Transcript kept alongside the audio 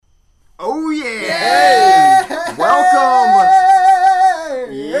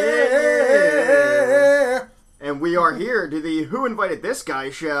Who Invited This Guy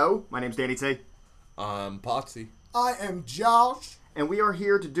show. My name's Danny T. I'm Potsy. I am Josh. And we are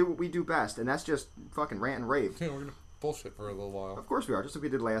here to do what we do best, and that's just fucking rant and rave. Yeah, we're going to bullshit for a little while. Of course we are, just like we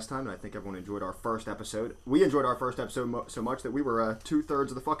did last time, and I think everyone enjoyed our first episode. We enjoyed our first episode so much that we were 2/3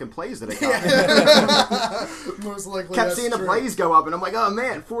 of the fucking plays that it got. Most likely Kept that's seeing the true. plays go up, and I'm like, oh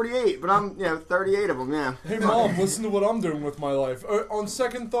man, 48, but I'm 38 of them, yeah. Hey Mom, listen to what I'm doing with my life. On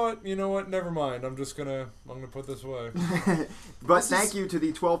second thought, you know what? Never mind. I'm gonna put this away. But thank you to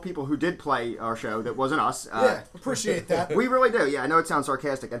the 12 people who did play our show that wasn't us. Yeah, appreciate that. We really do. Yeah, I know it sounds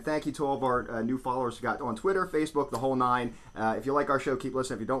sarcastic. And thank you to all of our new followers who got on Twitter, Facebook, the whole nine. If you like our show, keep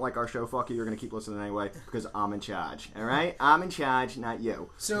listening. If you don't like our show, fuck you. You're going to keep listening anyway because I'm in charge. All right? I'm in charge, not you.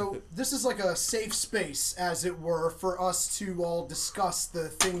 So this is like a safe space, as it were, for us to all discuss the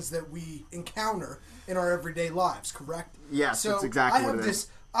things that we encounter in our everyday lives, correct? Yes, so that's exactly I have what it this, is.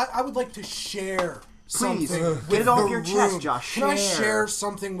 I would like to share Please, something get with it off the your chest, room. Josh. Can I Share. share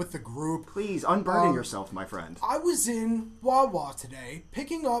something with the group? Please, unburden yourself, my friend. I was in Wawa today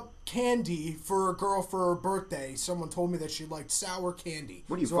picking up candy for a girl for her birthday. Someone told me that she liked sour candy.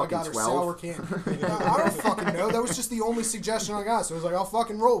 What are you, so fucking I got her 12? sour candy. I don't fucking know. That was just the only suggestion I got. So I was like, I'll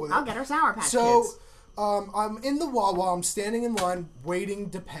fucking roll with it. I'll get her Sour Patch So, Kids. I'm in the Wawa. I'm standing in line waiting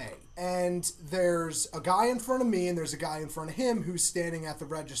to pay. And there's a guy in front of me and there's a guy in front of him who's standing at the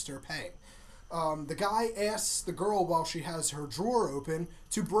register paying. The guy asks the girl while she has her drawer open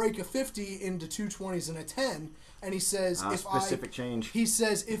to break a 50 into two 20s and a 10. And he says, specific change. He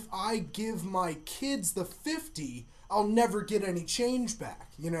says, if I give my kids the 50, I'll never get any change back,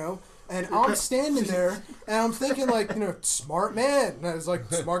 you know? And I'm standing there, and I'm thinking, like, smart man. And I was like,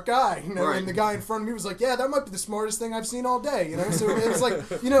 smart guy, Right. And the guy in front of me was like, yeah, that might be the smartest thing I've seen all day, So it was like,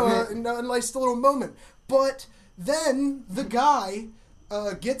 a nice little moment. But then the guy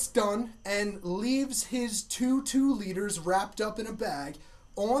gets done and leaves his 2 liters wrapped up in a bag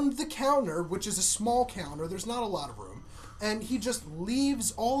on the counter, which is a small counter. There's not a lot of room. And he just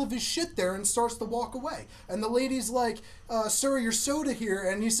leaves all of his shit there and starts to walk away. And the lady's like, sir, your soda here.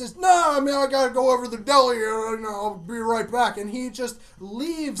 And he says, no, I gotta go over to the deli and I'll be right back. And he just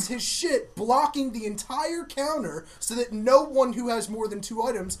leaves his shit blocking the entire counter so that no one who has more than 2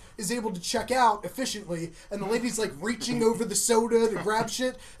 items is able to check out efficiently. And the lady's like reaching over the soda to grab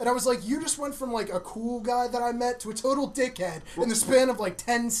shit. And I was like, you just went from like a cool guy that I met to a total dickhead in the span of like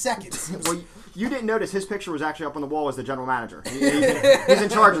 10 seconds. Well, you didn't notice his picture was actually up on the wall as the general manager. He's in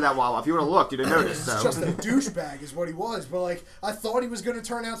charge of that Wawa. If you would have looked, you'd have noticed. So. Just a douchebag is what he was. But like, I thought he was going to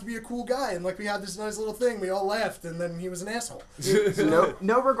turn out to be a cool guy, and like we had this nice little thing. We all laughed, and then he was an asshole.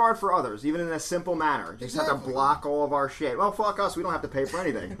 No regard for others, even in a simple manner. Just have to Exactly. block all of our shit. Well, fuck us. We don't have to pay for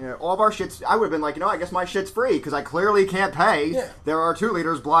anything. All of our shit's. I would have been like, I guess my shit's free because I clearly can't pay. Yeah. There are 2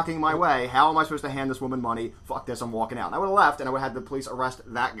 liters blocking my way. How am I supposed to hand this woman money? Fuck this. I'm walking out. And I would have left, and I would have had the police arrest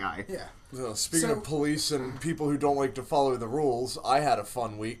that guy. Yeah. Speaking So- of police and people who don't like to follow the rules, I had a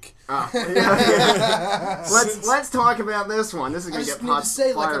fun week. Let's talk about this one. This is I gonna just get need to Potts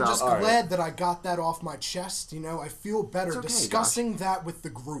say, like, fired I'm just up. All right. glad that I got that off my chest. I feel better It's okay, discussing that with the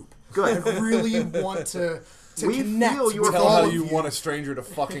group. Good. I really want to We connect feel you with were Tell all how of you want a stranger to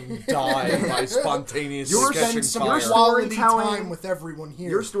fucking die by spontaneous You're sketching spend some fire. quality storytelling- time with everyone here.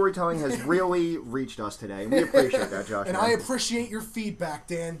 Your storytelling has really reached us today, and we appreciate that, Josh. and man. I appreciate your feedback,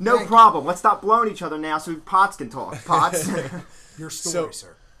 Dan. No Thank problem. Let's stop blowing each other now so Potts can talk. Potts. you. Your story, So-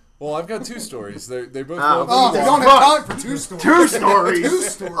 sir. Well, I've got 2 stories. They both Oh. Oh, we Jesus don't have time for 2 stories. 2 stories. 2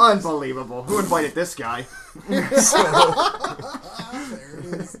 stories. Unbelievable. Who invited this guy? There it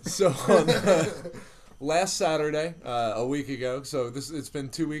is. So on last Saturday, a week ago, so it's been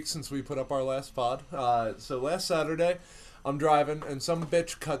 2 weeks since we put up our last pod. So last Saturday, I'm driving and some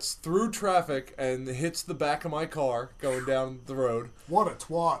bitch cuts through traffic and hits the back of my car going down the road. What a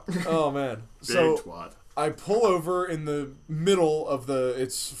twat. Oh man! So twat. I pull over in the middle of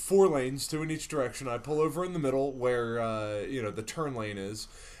it's 4 lanes, 2 in each direction. I pull over in the middle where the turn lane is,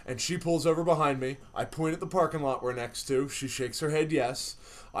 and she pulls over behind me. I point at the parking lot we're next to. She shakes her head yes.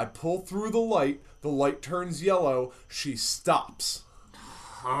 I pull through the light. The light turns yellow. She stops.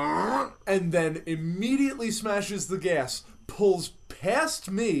 And then immediately smashes the gas, pulls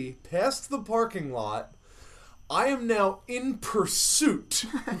past me, past the parking lot. I am now in pursuit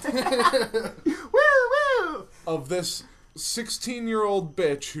Woo, of this 16-year-old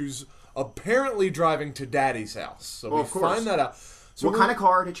bitch who's apparently driving to Daddy's house. So Well, we of course. find that out. So what kind of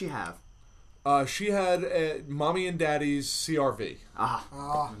car did she have? She had Mommy and Daddy's CRV.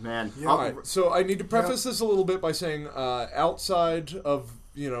 Man. Yeah. I'll- All right, so I need to preface this a little bit by saying outside of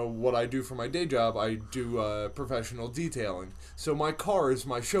what I do for my day job, I do professional detailing. So my car is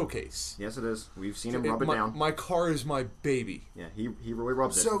my showcase. Yes, it is. We've seen him rub it down. My car is my baby. Yeah, he really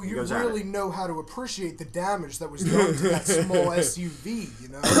rubs it. So He you goes at really it. know how to appreciate the damage that was done to that small SUV,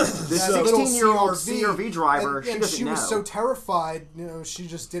 This That little 16-year-old CRV driver, and she doesn't she know. was so terrified, she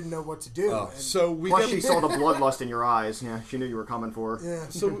just didn't know what to do. Oh, And- so we Plus, get, she saw the bloodlust in your eyes. Yeah, she knew you were coming for her. yeah.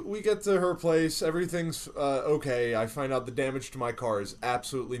 so we get to her place. Everything's okay. I find out the damage to my car is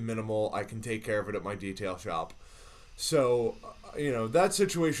absolutely minimal. I can take care of it at my detail shop. So, that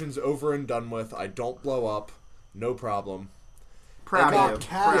situation's over and done with. I don't blow up. No problem. Proud got of you.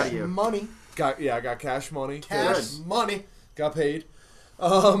 cash Proud of you. money. I got cash money. Cash money. Got paid.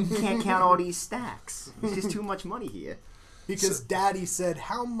 Can't count all these stacks. It's just too much money here. Because Daddy said,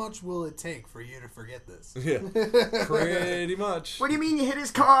 how much will it take for you to forget this? Yeah, pretty much. What do you mean you hit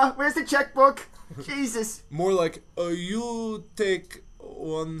his car? Where's the checkbook? Jesus. More like, you take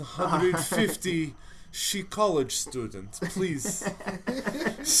 150. She college student, please.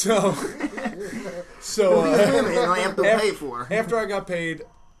 So I have to pay for. after I got paid,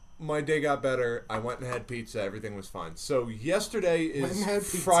 my day got better. I went and had pizza. Everything was fine. So yesterday Went and had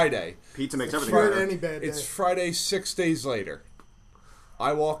is pizza. Friday. Pizza makes everything Sure, better. any bad day. It's Friday 6 days later.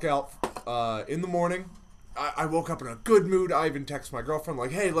 I walk out in the morning. I woke up in a good mood. I even text my girlfriend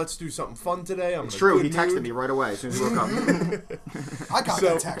like, "Hey, let's do something fun today." I'm It's in a true. good He texted mood. me right away as soon as he woke up. I got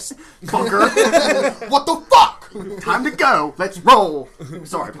that text. Fucker. What the fuck? Time to go. Let's roll.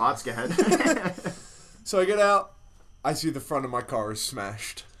 Sorry, Potts. Go ahead. So I get out. I see the front of my car is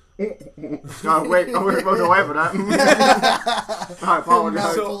smashed. Oh, wait. Oh, we're supposed to wait for that. I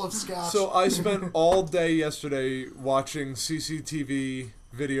apologize. Full of scotch. So I spent all day yesterday watching CCTV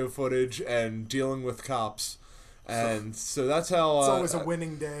video footage and dealing with cops, and so that's how. It's always a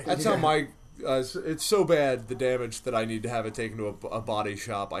winning day. That's how my. It's so bad, the damage, that I need to have it taken to a body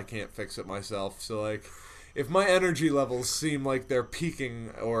shop. I can't fix it myself. So like, if my energy levels seem like they're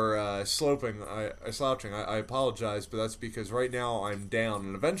peaking or slouching, I apologize, but that's because right now I'm down,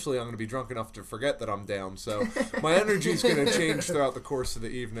 and eventually I'm going to be drunk enough to forget that I'm down. So my energy's going to change throughout the course of the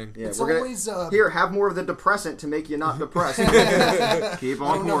evening. Yeah, It's we're always, gonna here have more of the depressant to make you not depressed. Keep I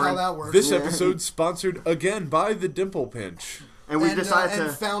on don't know how pouring. that works. This episode sponsored again by the Dimple Pinch. And we've and, decided and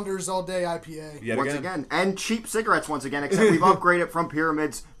to Founders All Day IPA. Yet once again, and cheap cigarettes once again. Except we've upgraded from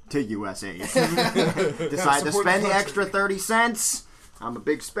Pyramids to USA. Decided to support the spend the country. extra 30 cents. I'm a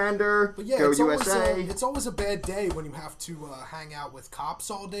big spender. But yeah, Go it's USA. it's always a bad day when you have to hang out with cops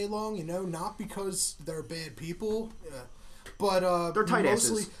all day long. Not because they're bad people, but They're tight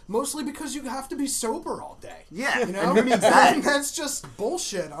mostly, asses. mostly because you have to be sober all day. Yeah, and who needs that? And that's just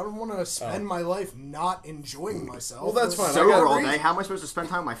bullshit. I don't want to spend my life not enjoying myself. Well, that's fine. I Sober got all reason. day. How am I supposed to spend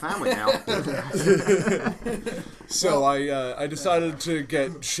time with my family now? So I decided to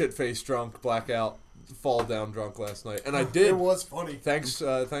get shit-faced drunk, blackout, fall down drunk last night, and I did. It was funny. Thanks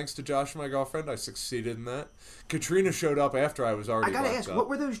to Josh, my girlfriend, I succeeded in that. Katrina showed up after I was already. I gotta blacked ask, out. what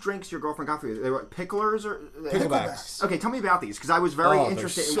were those drinks your girlfriend got for you? They were picklers or Picklebacks. Okay, tell me about these because I was very Oh, they're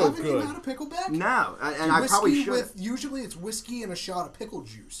interested. so in Haven't good. you had a pickleback? No, and I Whiskey probably should. with usually it's whiskey and a shot of pickle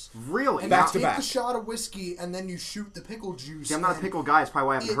juice. Really? And Back you to take back. the shot of whiskey and then you shoot the pickle juice. See, I'm not a and pickle guy. It's probably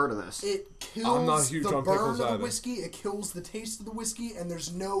why I haven't it- heard of this. It kills I'm not huge the on burn pickles of the either. whiskey. It kills the taste of the whiskey, and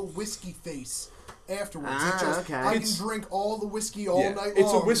there's no whiskey face afterwards. Ah, it just okay. I It's- can drink all the whiskey all Yeah, night long.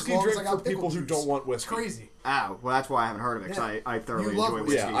 it's a as whiskey long as drink I got for people pickle who juice. don't want It's whiskey. crazy. Oh, well, that's why I haven't heard of it because Yeah. I thoroughly You love enjoy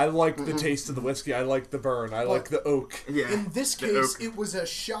whiskey. whiskey. Yeah, I like the taste of the whiskey. I like the burn. I like the oak. Yeah. In this The case, oak. it was a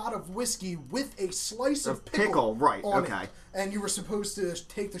shot of whiskey with a slice of pickle, right, on okay. it. And you were supposed to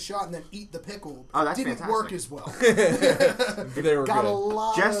take the shot and then eat the pickle. Oh, that's Didn't fantastic. work as well. They were Got a good.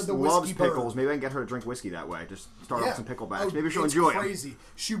 lot Jess of the loves whiskey burn. pickles. Maybe I can get her to drink whiskey that way. Just start off with some picklebacks. Oh, Maybe she'll it's enjoy them. crazy.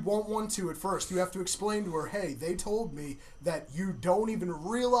 She won't want to at first. You have to explain to her, hey, they told me that you don't even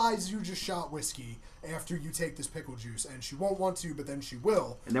realize you just shot whiskey after you take this pickle juice. And she won't want to, but then she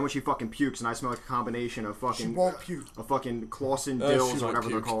will. And then when she fucking pukes, and I smell like a combination of fucking... She won't puke. A fucking Clausen she Dills or might whatever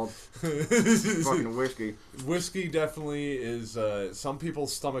they're puke. called. Fucking whiskey. Whiskey definitely is. Some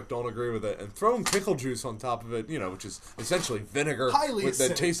people's stomach don't agree with it, and throwing pickle juice on top of it, which is essentially vinegar Highly that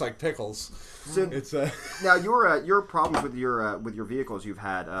acidic. tastes like pickles. So- It's Now, your problems with your vehicles you've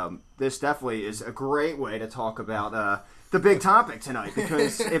had, this definitely is a great way to talk about the big topic tonight.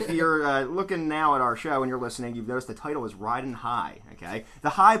 Because if you're looking now at our show and you're listening, you've noticed the title is Riding High, okay? The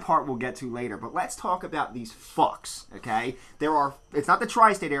high part we'll get to later, but let's talk about these fucks, okay? It's not the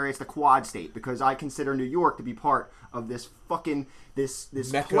tri-state area, it's the quad state, because I consider New York to be part of this fucking... This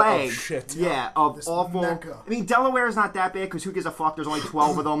Mecca plague, of shit. yeah, of This awful. Mecca. I mean, Delaware is not that bad because who gives a fuck? There's only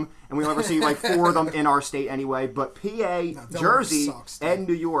 12 of them, and we only ever see like 4 of them in our state anyway. But PA, Delaware Jersey, sucks, dude. and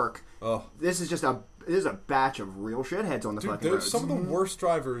New York. Oh. This is a batch of real shitheads on the Dude, fucking there's roads. some of the worst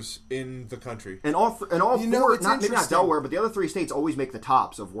drivers in the country. And all You know, four, it's maybe not interesting. Delaware, but the other 3 states always make the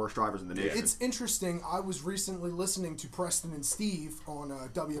tops of worst drivers in the nation. It's interesting. I was recently listening to Preston and Steve on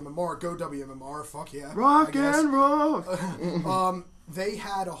WMMR. Go WMMR. Fuck yeah. Rock I guess. and roll. They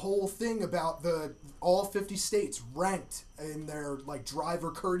had a whole thing about all 50 states ranked in their like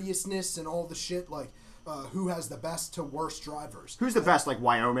driver courteousness and all the shit, like who has the best to worst drivers. Who's the best? Like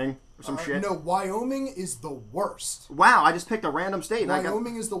Wyoming or some shit? No, Wyoming is the worst. Wow, I just picked a random state. And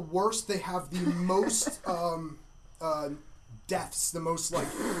Wyoming is the worst. They have the most deaths, the most like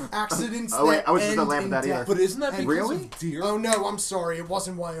accidents. Oh, wait, that I was just end gonna laugh at in that either. death. But isn't that because Really? of deer? Oh no, I'm sorry. It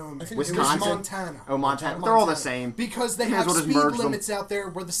wasn't Wyoming. It was Wisconsin? Montana. Oh, Montana. They're all the same. Because they May as have well just speed merge them. limits out there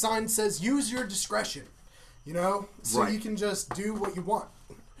where the sign says "Use your discretion." You know, so Right. you can just do what you want.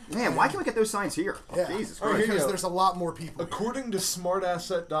 Man, why can't we get those signs here? Yeah. Jesus All right, Christ. here you Because go. there's a lot more people. According to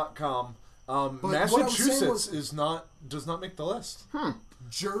smartasset.com, what I was saying Massachusetts was- does not make the list.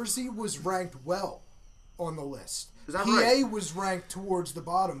 Jersey was ranked well on the list. Is that PA right? was ranked towards the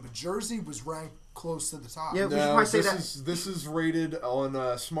bottom, but Jersey was ranked close to the top. Yeah, we should No, probably say this that. this is rated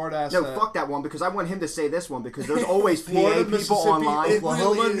on Smart No, Asset. fuck that one because I want him to say this one because there's always PA Florida, people Mississippi, online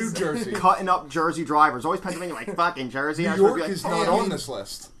Oklahoma, really New is. Jersey. cutting up Jersey drivers. Always Pennsylvania, like fucking Jersey. I New was supposed to York be is like, not I on mean- this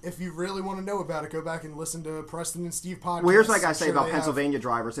list. If you really want to know about it, go back and listen to Preston and Steve podcast. Well, here's what I gotta I'm say sure about they have- Pennsylvania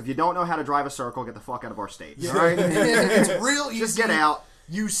drivers. If you don't know how to drive a circle, get the fuck out of our state. Yeah. All right? It's real easy. Just get out.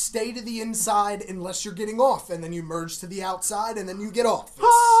 You stay to the inside unless you're getting off, and then you merge to the outside, and then you get off.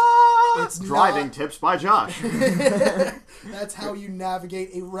 It's Driving not- tips by Josh. That's how you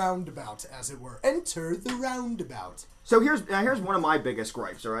navigate a roundabout, as it were. Enter the roundabout. So here's one of my biggest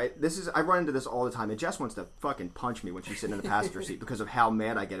gripes. All right, I run into this all the time, and Jess wants to fucking punch me when she's sitting in the passenger seat because of how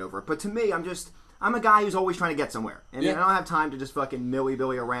mad I get over it. But to me, I'm a guy who's always trying to get somewhere, and Yeah. I don't have time to just fucking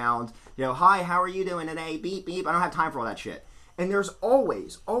milly-billy around. You know, hi, how are you doing today? Beep beep. I don't have time for all that shit. And there's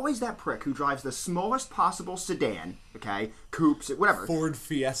always that prick who drives the smallest possible sedan, okay, coupes, whatever. Ford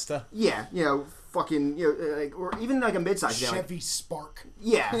Fiesta. Yeah, you know, fucking, you know, like, or even like a midsize. Sedan, like, Chevy Spark.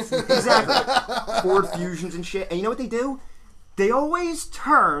 yeah, exactly. Ford Fusions and shit. And you know what they do? They always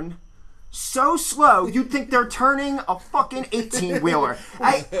turn so slow, you'd think they're turning a fucking 18-wheeler.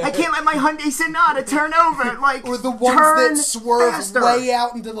 I can't let my Hyundai Sonata turn over. Like, Or the ones turn that swerve faster. way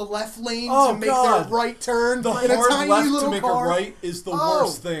out into the left lane Oh, to make God. their right turn. The in a hard tiny left little to make car. a right is the Oh.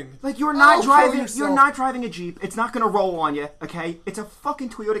 worst thing. Like you're not kill driving. yourself. You're not driving a Jeep. It's not going to roll on you. Okay, it's a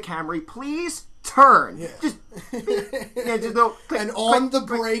fucking Toyota Camry. Please turn. Yeah. Just, yeah, just go. Click, And on click, the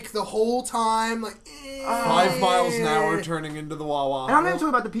click. brake the whole time, like 5 miles an hour turning into the Wawa. And I'm not even talking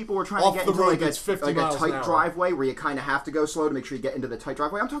about the people who are trying Off to get the into road, like it's 50 a miles an tight hour. driveway where you kind of have to go slow to make sure you get into the tight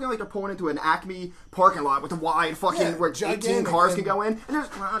driveway. I'm talking like they're pulling into an Acme parking lot with a wide fucking Yeah, where 18 gigantic, cars and- can go in. And there's,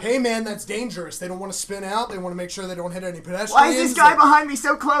 Hey man, that's dangerous. They don't want to spin out. They want to make sure they don't hit any pedestrians. why is this guy behind me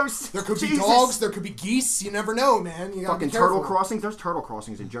so close? There could be Jesus. dogs. There could be geese. You never know, man. You gotta Fucking be careful. turtle crossings. There's turtle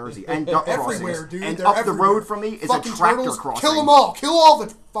crossings in Jersey and duck Everywhere, crossings. dude. And They're up everywhere. the road from me is Fucking a tractor turtles. crossing. Kill them all. Kill all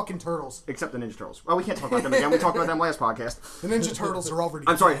the fucking turtles. Except the Ninja Turtles. Well, we can't talk about them again. We talked about them last podcast. The Ninja Turtles are already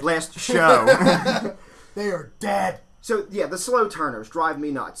I'm sorry, dead. last show. They are dead. So, yeah, the slow turners drive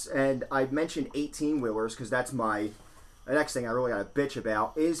me nuts. And I mentioned 18-wheelers because that's the next thing I really got to bitch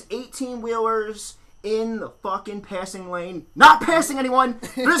about is 18-wheelers in the fucking passing lane. Not passing anyone.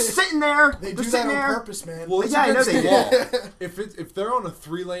 They're just sitting there. They They're do that sitting on there. purpose, man. Well, it's Yeah, I know against they the do. law. If they're on a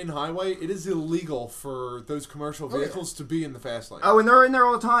 3-lane highway, it is illegal for those commercial vehicles to be in the fast lane. Oh, and they're in there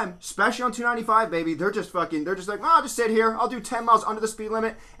all the time, especially on 295, baby. They're just like, oh, I'll just sit here. I'll do 10 miles under the speed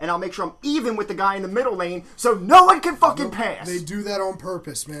limit, and I'll make sure I'm even with the guy in the middle lane so no one can fucking pass. They do that on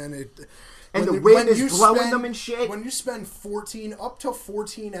purpose, man. And when the wind when is you blowing them and shit. When you spend up to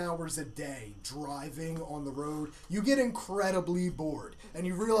 14 hours a day driving on the road, you get incredibly bored, and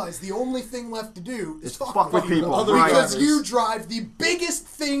you realize the only thing left to do is fuck with people, Other right. because drivers. you drive the biggest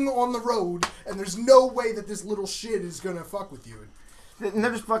thing on the road, and there's no way that this little shit is gonna fuck with you. And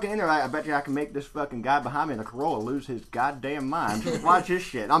they're just fucking in there. I bet you I can make this fucking guy behind me in a Corolla lose his goddamn mind. Just watch this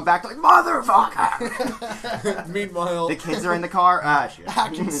shit. I'm back like, motherfucker! Meanwhile, The kids are in the car. Ah, shit. I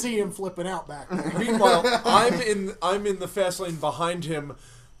can see him flipping out back there. Meanwhile, I'm in the fast lane behind him,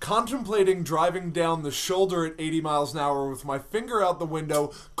 contemplating driving down the shoulder at 80 miles an hour with my finger out the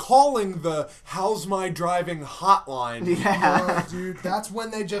window, calling the "How's my driving" hotline. Yeah. Dude, that's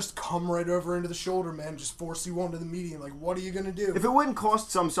when they just come right over into the shoulder, man. Just force you onto the median. Like, what are you gonna do? If it wouldn't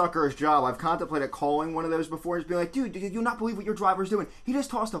cost some sucker his job, I've contemplated calling one of those before and just being like, dude, did you not believe what your driver's doing? He just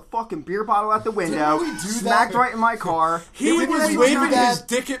tossed a fucking beer bottle out the window, Didn't we do smacked that? right in my car. He was we do waving that? his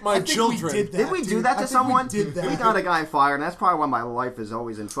dick at my I think children. We did that, Did we do dude. that I to think someone? We did that. We got a guy fired, and that's probably why my life is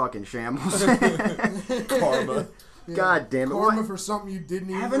always in fucking shambles. Karma. Yeah. God damn it. Karma What? for something you didn't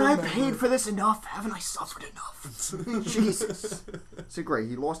even Haven't I remember. paid for this enough? Haven't I suffered enough? Jesus. So great.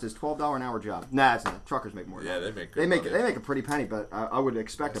 He lost his $12 an hour job. Nah, it's not. Truckers make more. Yeah, they make They good make money. they make a pretty penny, but I would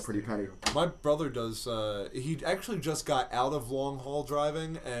expect a pretty penny. My brother does. He actually just got out of long haul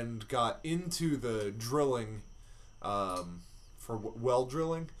driving and got into the drilling, for well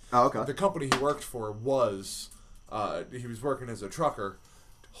drilling. Oh, okay. The company he worked for was, he was working as a trucker,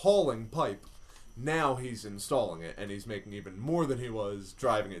 hauling pipe. Now he's installing it, and he's making even more than he was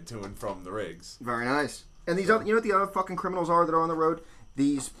driving it to and from the rigs. Very nice. And these other, you know what the other fucking criminals are that are on the road?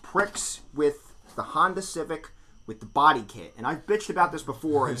 These pricks with the Honda Civic with the body kit. And I've bitched about this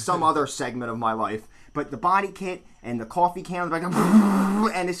before in some other segment of my life. But the body kit and the coffee can, like,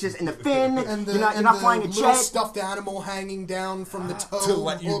 and it's just in the fin. And the, you're not flying a little jet. stuffed animal hanging down from the toe To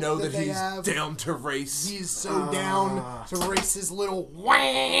let you hook know that they he's have. down to race. He's so down to race his little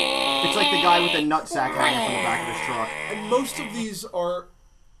It's like the guy with the nutsack hanging from the back of his truck. And most of these are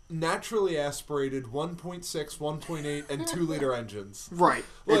naturally aspirated 1.6, 1.8, and 2-liter engines. Right.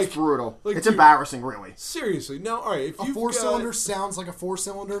 Like- It's brutal. like, It's dude, embarrassing, really. Seriously. Now, all right, if A you've four-cylinder got... sounds like a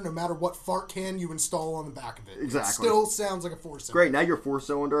four-cylinder no matter what fart can you install on the back of it. Exactly. It still sounds like a four-cylinder. Great. Now your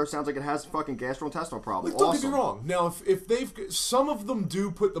four-cylinder sounds like it has fucking gastrointestinal problem. Like, don't Awesome. get me wrong. Now, if they've... Some of them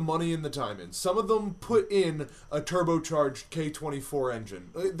do put the money and the time in. Some of them put in a turbocharged K24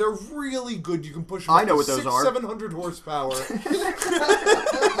 engine. They're really good. You can push them I up know to what those are. 700 horsepower.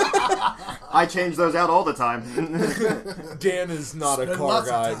 I change those out all the time. Dan is not a Spend car lots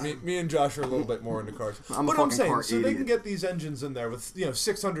of guy. time. Me and Josh are a little bit more into cars. I'm a But I'm fucking saying, car so they idiot. can get these engines in there with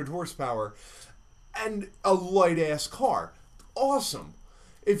 600 horsepower and a light ass car. Awesome.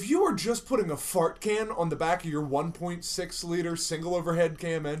 If you are just putting a fart can on the back of your 1.6 liter single overhead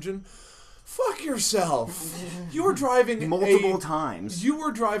cam engine, fuck yourself. You are driving Multiple times. You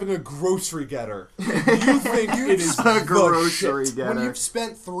are driving a grocery getter. You think it is A the grocery shit. When getter. you've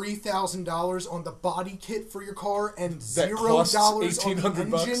spent $3,000 on the body kit for your car and That $0 costs on the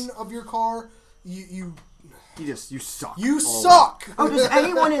 $1,800 engine of your car, you You suck. suck. Oh, does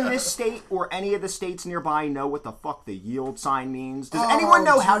anyone in this state or any of the states nearby know what the fuck the yield sign means? Does anyone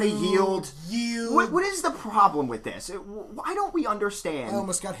know how to yield? Yield. What is the problem with this? Why don't we understand? I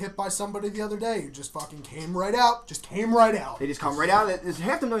almost got hit by somebody the other day who just fucking came right out. Just came right out. They just come right out. There's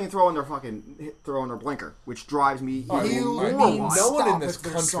half the million throw on their blinker, which drives me All right, even You more mean wild. no one in Stop this if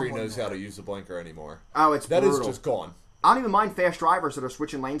there's country someone knows there. how to use a blinker anymore. Oh, it's That is brutal. just gone. I don't even mind fast drivers that are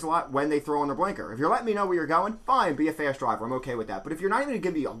switching lanes a lot when they throw on their blinker. If you're letting me know where you're going, fine, be a fast driver. I'm okay with that. But if you're not even going to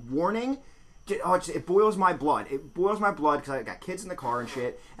give me a warning, it boils my blood. It boils my blood because I got kids in the car and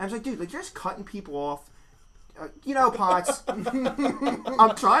shit. And I was like, dude, like, you're just cutting people off. Potts,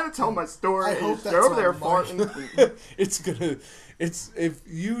 I'm trying to tell my story. I hope You're that's over there on mic. farting. If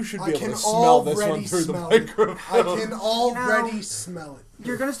you should I be able can to smell this one already through the smell it. microphone. I can already smell it.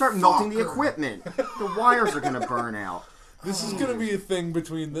 You're going to start melting the Fucker. equipment. The wires are going to burn out. This is going to be a thing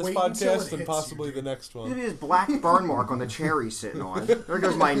between this Wait until podcast it and hits possibly you, the next Look one. at this black burn mark on the chair he's sitting on. There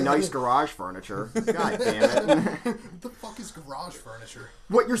goes my nice garage furniture. God damn it. What the fuck is garage furniture?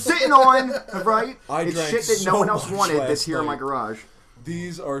 What you're sitting on, right? I It's drank shit that no so one else much wanted last that's here in my night. garage.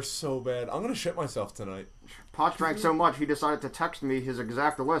 These are so bad. I'm going to shit myself tonight. Potts drank so much he decided to text me his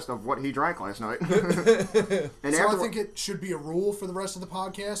exact list of what he drank last night. And So I after, think it should be a rule for the rest of the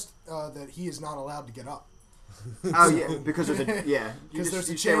podcast that he is not allowed to get up. oh yeah, because there's a you Because just there's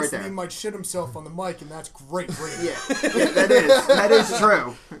a you stay right chance that there. he might shit himself on the mic, and that's great radio. Yeah, that is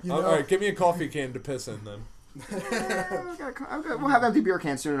true. You All know? right, give me a coffee can to piss in then. We'll have empty beer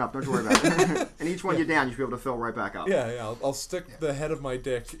cans soon enough. Don't you worry about it. And each one you down, you should be able to fill right back up. Yeah. I'll stick the head of my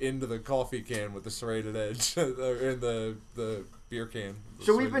dick into the coffee can with the serrated edge, in the beer can.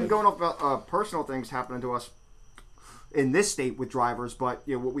 So we've been going off about personal things happening to us in this state with drivers, but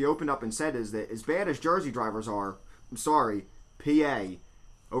what we opened up and said is that as bad as Jersey drivers are, I'm sorry, PA,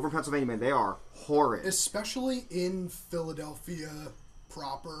 over in Pennsylvania, man, they are horrid. Especially in Philadelphia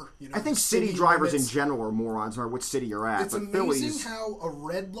proper. You know, I think the city drivers limits. in general are morons, no matter what city you're at. It's but amazing Philly's, how a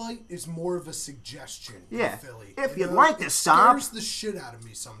red light is more of a suggestion Yeah. in Philly. If You you'd know, like to it stop. scares the shit out of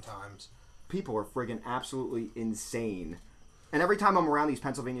me sometimes. people are friggin' absolutely insane. And every time I'm around these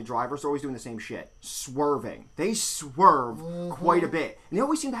Pennsylvania drivers, they're always doing the same shit. Swerving. They swerve quite a bit. And they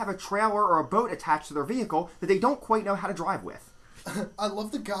always seem to have a trailer or a boat attached to their vehicle that they don't quite know how to drive with. I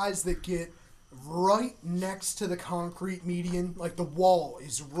love the guys that get right next to the concrete median, like the wall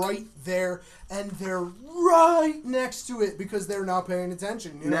is right there, and they're right next to it because they're not paying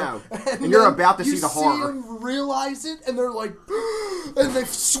attention. You know? And you're about to see the horror. You see them realize it, and they're like, and they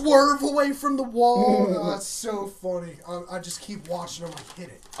swerve away from the wall. Oh, that's so funny. I just keep watching them like, hit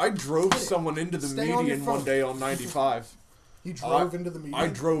it. I drove someone into the median one day on 95. He drove into the median? I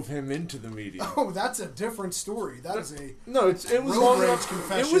drove him into the median. Oh, that's a different story. That is a no. It was long enough.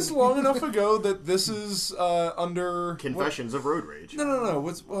 Confession. It was long enough ago that this is under Confessions of Road Rage. No.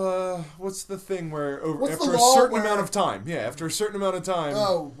 What's the thing where after a certain amount of time? Yeah, after a certain amount of time.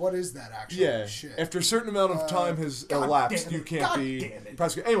 Oh, what is that actually? Yeah, shit. After a certain amount of time has elapsed, you can't be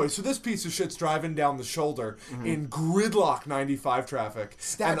prosecuted. Anyway, so this piece of shit's driving down the shoulder in gridlock 95 traffic.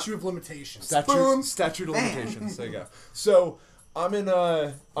 Statute of limitations. Statute of limitations. There you go. So I'm in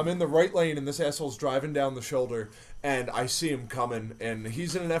the right lane, and this asshole's driving down the shoulder, and I see him coming, and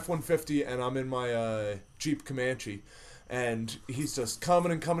he's in an F-150, and I'm in my Jeep Comanche, and he's just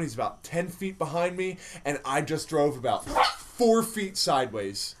coming and coming. He's about 10 feet behind me, and I just drove about 4 feet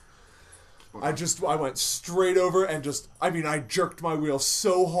sideways. I went straight over and I jerked my wheel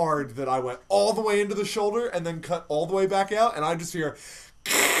so hard that I went all the way into the shoulder and then cut all the way back out, and I just hear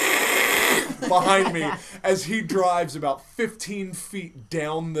behind me as he drives about 15 feet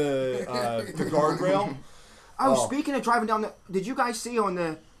down the guardrail. Speaking of driving down did you guys see on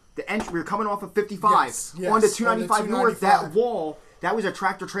the entry, we were coming off of 55 yes, on the 295 north, that wall, that was a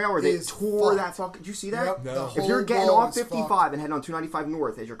tractor trailer. They tore that fucking... Did you see that? Yep, no. If you're getting off 55 and heading on 295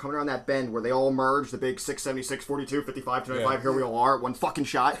 north, as you're coming around that bend where they all merge, the big 676, 42, 55, 295, here we all are, one fucking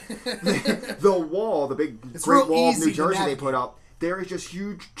shot. The wall, the big Great Wall of New Jersey they put up, there is just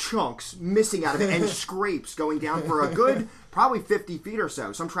huge chunks missing out of it and scrapes going down for a good probably 50 feet or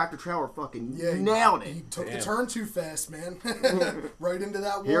so. Some tractor trailer fucking nailed it. He took the turn too fast, man. Right into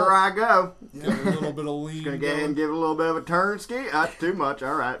that wall. Here I go. Yeah. A little bit of lean. Gonna get in and give it a little bit of a turn ski. That's too much.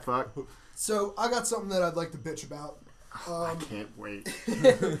 All right, fuck. So I got something that I'd like to bitch about. I can't wait.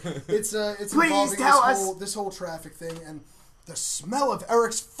 It's Please tell us this whole traffic thing and the smell of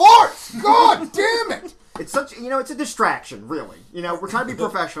Eric's fart. God damn it! It's such, it's a distraction, really. We're trying to be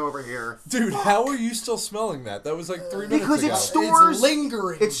professional over here. Dude, how are you still smelling that? That was like 3 minutes because ago. Because it stores... It's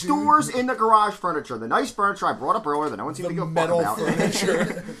lingering, It stores in the garage furniture. The nice furniture I brought up earlier that no one seemed to give a fuck about.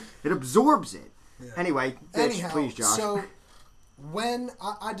 Furniture. It absorbs it. Yeah. Anyway, Anyhow, please, Josh. So, when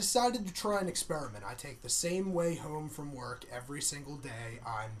I decided to try an experiment, I take the same way home from work every single day.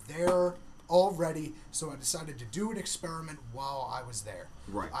 I'm there already, so I decided to do an experiment while I was there.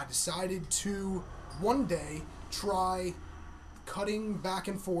 Right. I decided to one day try cutting back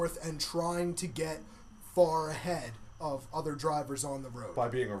and forth and trying to get far ahead of other drivers on the road. By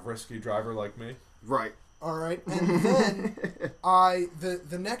being a risky driver like me? Right. All right. And then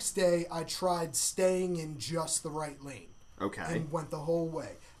the next day I tried staying in just the right lane. Okay. And went the whole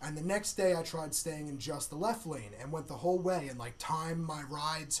way. And the next day I tried staying in just the left lane and went the whole way and timed my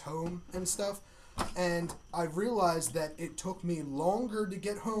rides home and stuff. And I realized that it took me longer to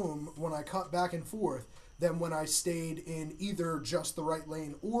get home when I cut back and forth than when I stayed in either just the right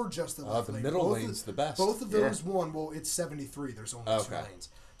lane or just the left lane. The middle lane's the best. Both of those won. Well, it's 73. There's only 2 lanes.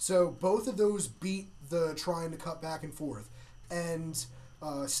 So both of those beat the trying to cut back and forth. And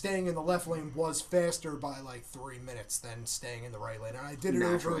staying in the left lane was faster by 3 minutes than staying in the right lane. And I did it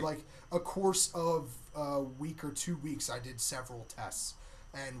over a course of a week or 2 weeks. I did several tests.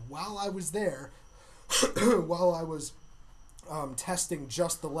 And while I was there, while I was testing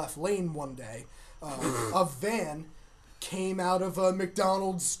just the left lane one day, a van came out of a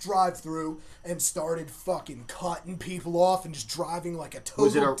McDonald's drive-thru and started fucking cutting people off and just driving like a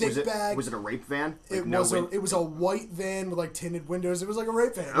total dickbag. Was it a rape van? It was a white van with tinted windows. It was like a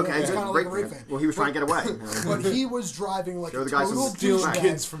rape van. Okay, it was kind of like a rape van. Well, he was trying to get away. But he was driving like a total stealing douchebag.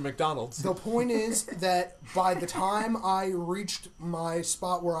 kids from McDonald's. The point is that by the time I reached my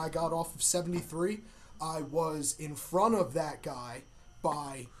spot where I got off of 73, I was in front of that guy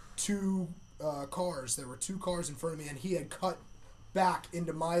by 2 cars. There were 2 cars in front of me, and he had cut back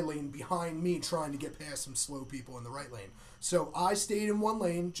into my lane behind me trying to get past some slow people in the right lane. So I stayed in one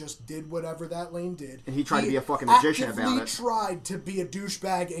lane, just did whatever that lane did. And he tried to be a fucking magician about it. He tried to be a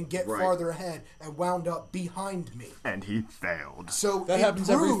douchebag and get farther ahead and wound up behind me. And he failed. So that happens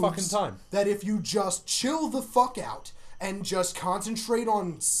every fucking time. That if you just chill the fuck out and just concentrate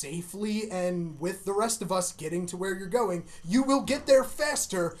on safely and with the rest of us getting to where you're going, you will get there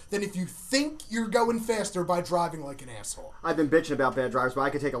faster than if you think you're going faster by driving like an asshole. I've been bitching about bad drivers, but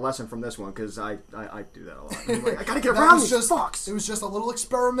I could take a lesson from this one because I do that a lot. I'm like, I gotta get around these fucks. It was just a little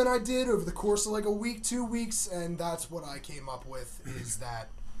experiment I did over the course of like a week, 2 weeks, and that's what I came up with, is that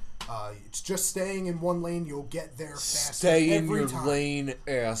it's just staying in one lane, you'll get there faster. Stay in every your time. lane,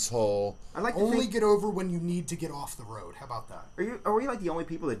 asshole. I like to Only think, get over when you need to get off the road. How about that? are we like the only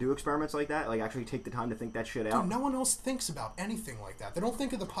people that do experiments like that? Like actually take the time to think that shit out? Dude, no one else thinks about anything like that. They don't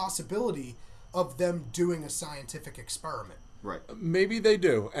think of the possibility of them doing a scientific experiment. Right. Maybe they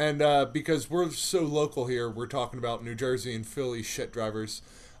do. And because we're so local here, we're talking about New Jersey and Philly shit drivers.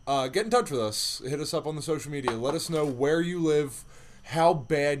 Get in touch with us. Hit us up on the social media. Let us know where you live, how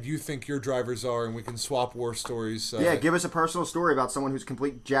bad you think your drivers are, and we can swap war stories. Yeah, give us a personal story about someone who's a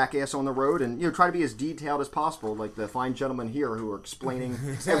complete jackass on the road, and try to be as detailed as possible, like the fine gentlemen here who are explaining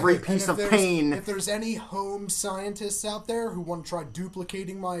every piece of pain. If there's any home scientists out there who want to try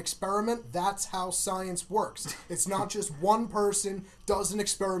duplicating my experiment, that's how science works. It's not just one person does an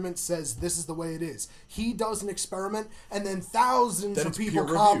experiment, says this is the way it is. He does an experiment, and then thousands of people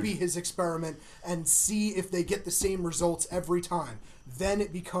copy his experiment and see if they get the same results every time. Then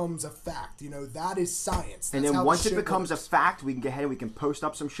it becomes a fact. That is science. That's and then how once the it becomes works. a fact, we can go ahead and we can post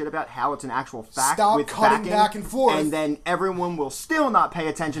up some shit about how it's an actual fact. Stop with cutting backing, back and forth. And then everyone will still not pay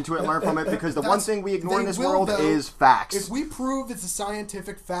attention to it and learn from it because the one thing we ignore in this They will, world though. is facts. If we prove it's a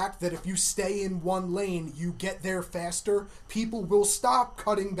scientific fact that if you stay in one lane, you get there faster, people will stop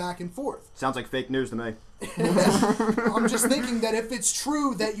cutting back and forth. Sounds like fake news to me. I'm just thinking that if it's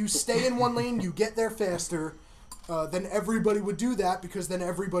true that you stay in one lane, you get there faster, then everybody would do that because then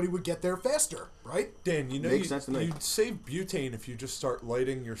everybody would get there faster, right? Dan, Makes sense to me. you'd save butane if you just start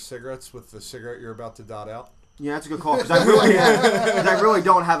lighting your cigarettes with the cigarette you're about to dot out. Yeah, that's a good call because I really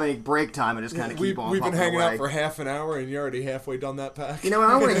don't have any break time. I just kind of keep on. We've been puffing hanging away. out for half an hour and you're already halfway done that pack. You know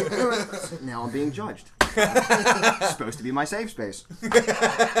what? Now I'm being judged. It's supposed to be my safe space.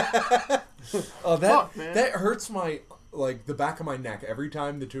 Oh, Fuck, man. that hurts the back of my neck every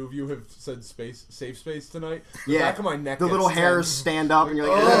time the two of you have said safe space tonight. The back of my neck. The gets little hairs tense. stand up, and you're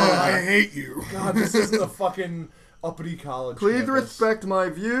like, I hate you. God, this isn't a fucking uppity college. please campus. respect my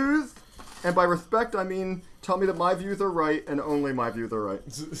views, and by respect I mean tell me that my views are right and only my views are right.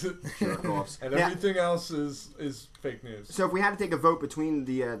 Jerk-offs. And Yeah. everything else is fake news. So if we had to take a vote between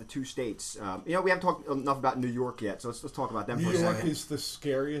the two states, we haven't talked enough about New York yet, so let's talk about them New for a York second. is the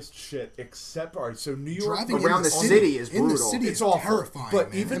scariest shit. Except, all right, so New York Driving Around in the city is in the brutal. city It's is awful. terrifying, But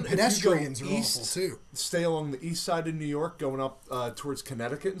man. even And if you go pedestrians are east, awful too. stay along the east side of New York, going up towards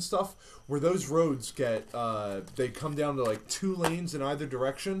Connecticut and stuff, where those roads get they come down to like 2 lanes in either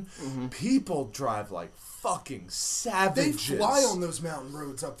direction. People drive like fucking They savages. fly on those mountain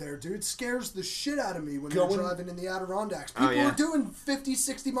roads up there, dude. It scares the shit out of me when Going- they're driving in the Adirondacks. People yeah. are doing 50,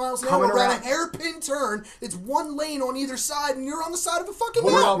 60 miles an Coming hour around around- a hairpin turn. It's one lane on either side, and you're on the side of a fucking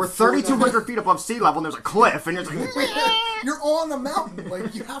What mountain. about- We're 3,200 feet above sea level, and there's a cliff, and you're just like, You're on a mountain.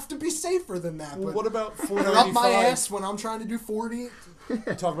 Like, you have to be safer than that. Well, But what about they're 495? up my ass when I'm trying to do 40.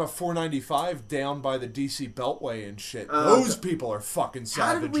 Talk about 495 down by the DC Beltway and shit. Those people are fucking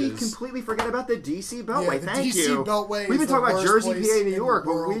how did we savages. completely forget about the DC Beltway? Yeah, the Thank DC you. Beltway We've been is the talking about worst Jersey, place PA, in New the York,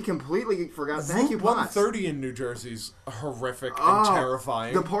 but world. we completely forgot. Thank you, Route Potts. 130 in New Jersey's horrific and Oh,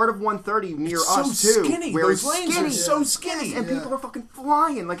 terrifying. The part of 130 near It's us so too, skinny. where Those it's lanes skinny. are so skinny. Yes, and people are fucking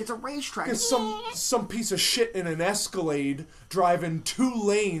flying like it's a racetrack. Because some piece of shit in an Escalade driving 2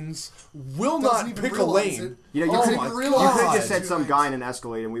 lanes will Doesn't not even pick a realize lane. it. You know, Oh you my could God. have just said Two some lanes. guy in an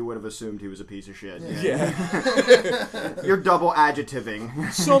Escalade, and we would have assumed he was a piece of shit. Yeah. You're double adjectiving.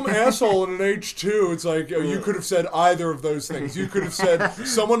 Some asshole in an H2, it's like, you could have said either of those things. You could have said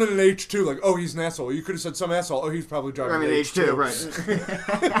someone in an H2, like, oh, he's an asshole. You could have said some asshole, oh, he's probably driving I mean, an H2,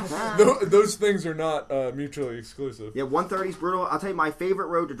 right? Those things are not mutually exclusive. Yeah, 130 is brutal. I'll tell you, my favorite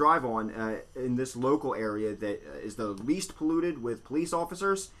road to drive on in this local area that is the least polluted with police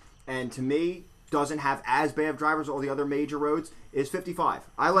officers, and to me, doesn't have as bad of drivers as all the other major roads, is 55.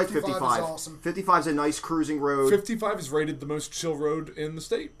 I like 55 55. is awesome. 55 is a nice cruising road. 55 is rated the most chill road in the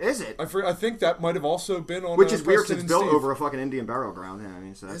state. Is it? I think that might have also been on Which is weird Preston because it's and built Steve. over a fucking Indian burial ground. Yeah, I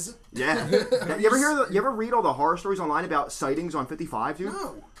mean, so Is it? Yeah. You ever read all the horror stories online about sightings on 55, dude?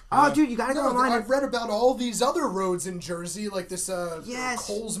 No. Oh, dude, you gotta go No, online. I've read about all these other roads in Jersey, like this Yes.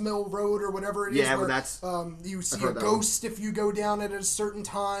 Coles Mill Road or whatever it is. Yeah, well, where, that's- you see a heard that one. ghost if you go down it at a certain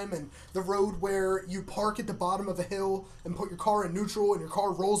time, and the road where you park at the bottom of a hill and put your car in neutral, and your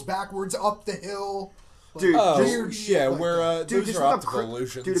car rolls backwards up the hill. Like, Dude, Oh, weird shit yeah, like where that. those just are look up optical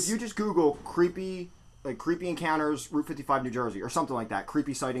illusions. Dude, if you just Google creepy like Creepy Encounters, Route 55, New Jersey, or something like that.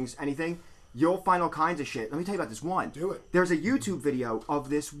 Creepy sightings, anything. You'll find all kinds of shit. Let me tell you about this one. Do it. There's a YouTube video of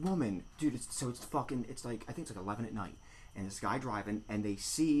this woman, dude. It's like I think it's like 11 at night, and this guy driving, and they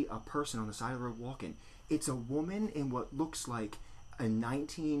see a person on the side of the road walking. It's a woman in what looks like a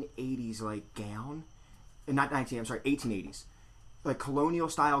 1980s like gown, and not 1880s, like colonial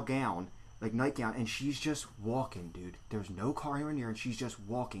style gown, like nightgown, and she's just walking, dude. There's no car anywhere near, and she's just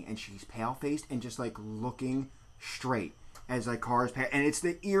walking, and she's pale faced and just like looking straight as like cars pass, and it's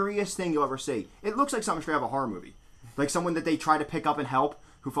the eeriest thing you'll ever see. It looks like something straight out of a horror movie, like someone that they try to pick up and help,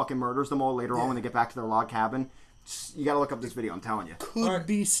 who fucking murders them all later on when they get back to their log cabin. You gotta look up this video, I'm telling you. Could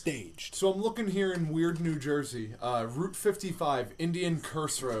be staged. So I'm looking here in weird New Jersey, Route 55, Indian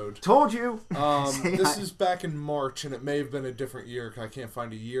Curse Road. Told you. This is back in March, and it may have been a different year. I can't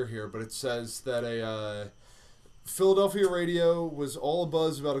find a year here, but it says that a Philadelphia radio was all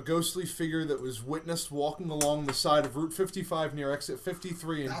abuzz about a ghostly figure that was witnessed walking along the side of Route 55 near exit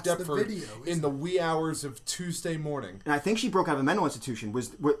 53 in That's Deptford the video, in the wee hours of Tuesday morning. And I think she broke out of a mental institution.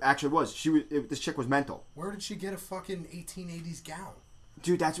 This chick was mental. Where did she get a fucking 1880s gown?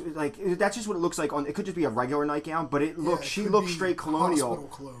 Dude, that's just what it looks like on. It could just be a regular nightgown, but she looked straight colonial,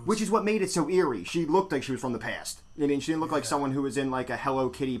 which is what made it so eerie. She looked like she was from the past. I mean, she didn't look like someone who was in like a Hello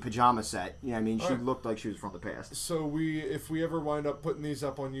Kitty pajama set. You know what I mean? She looked like she was from the past. So if we ever wind up putting these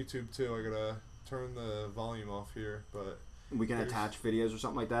up on YouTube too, I gotta turn the volume off here, but we can attach videos or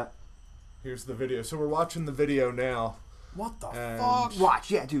something like that. Here's the video. So we're watching the video now. What the fuck?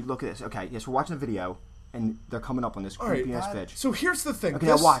 Watch, yeah, dude. Look at this. Okay, yes, we're watching the video. And they're coming up on this creepy ass bitch. So here's the thing. Okay,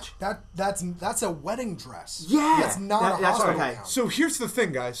 now watch. That's a wedding dress. Yeah, that's not a hospital gown. So here's the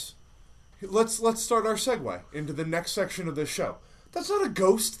thing, guys. Let's start our segue into the next section of this show. That's not a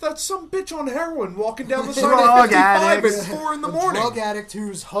ghost. That's some bitch on heroin walking down the side of 55 at 4 in the morning. Drug addict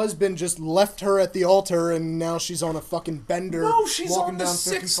whose husband just left her at the altar and now she's on a fucking bender. No, she's walking on the down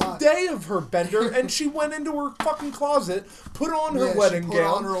 6th 55. day of her bender, and she went into her fucking closet, put on her wedding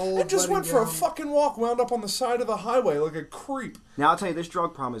gown, and just went for a fucking walk, wound up on the side of the highway like a creep. Now, I'll tell you, this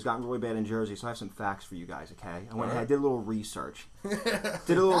drug problem has gotten really bad in Jersey, so I have some facts for you guys, okay? I did a little research. That's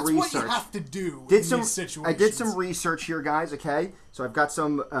what you have to do in these situations. I did some research here, guys, okay? So I've got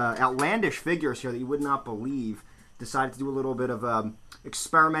some outlandish figures here that you would not believe. Decided to do a little bit of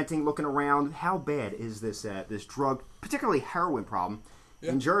experimenting, looking around. How bad is this drug, particularly heroin problem,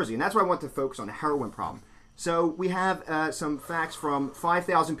 in Jersey? And that's why I want to focus on the heroin problem. So we have some facts from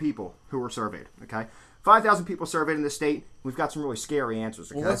 5,000 people who were surveyed, okay? 5,000 people surveyed in the state. We've got some really scary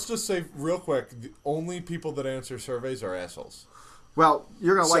answers, okay? Well, let's just say real quick, the only people that answer surveys are assholes. Well,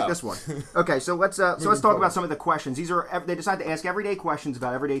 you're gonna like this one. Okay, so let's talk about some of the questions. They decided to ask everyday questions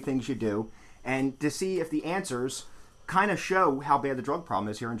about everyday things you do, and to see if the answers kind of show how bad the drug problem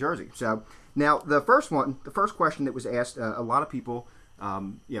is here in Jersey. So now the first question that was asked, a lot of people,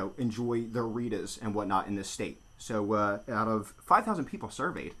 enjoy their Ritas and whatnot in this state. So out of 5,000 people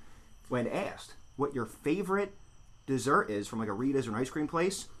surveyed, when asked what your favorite dessert is from like a Rita's or an ice cream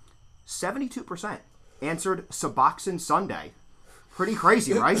place, 72% answered Suboxone Sundae. Pretty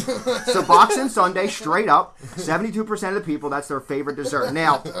crazy, right? Suboxone Sundae, straight up. 72% of the people, that's their favorite dessert.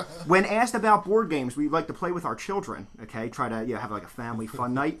 Now, when asked about board games we like to play with our children, okay, try to have like a family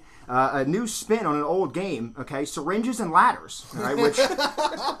fun night. A new spin on an old game, okay, syringes and ladders, all right, which,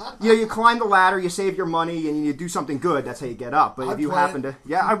 you climb the ladder, you save your money, and you do something good, that's how you get up. But if you happen to,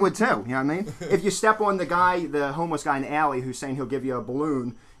 I would too, you know what I mean? If you step on the homeless guy in the alley who's saying he'll give you a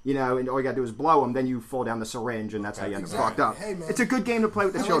balloon, and all you gotta do is blow them, then you fall down the syringe, and that's how you end up fucked up. Hey, man. It's a good game to play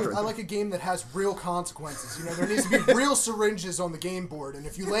with the children. I like a game that has real consequences. There needs to be real syringes on the game board, and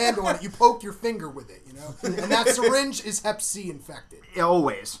if you land on it, you poke your finger with it. And that syringe is Hep C infected.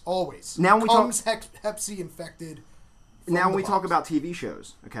 Always. Now we Hep C infected. Now when we talk about TV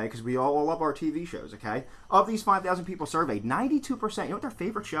shows, okay, because we all love our TV shows, okay. Of these 5,000 people surveyed, 92%. You know what their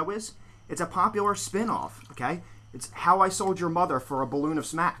favorite show is? It's a popular spin-off, okay. It's How I Sold Your Mother for a Balloon of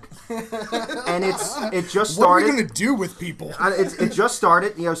Smack, and it just started. What are we gonna do with people? It just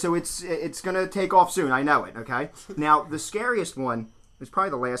started, so it's gonna take off soon. I know it. Okay. Now the scariest one is probably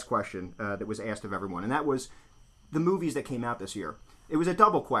the last question that was asked of everyone, and that was the movies that came out this year. It was a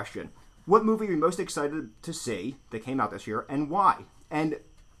double question. What movie are you most excited to see that came out this year, and why? And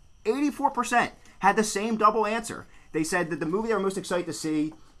 84% had the same double answer. They said that the movie they were most excited to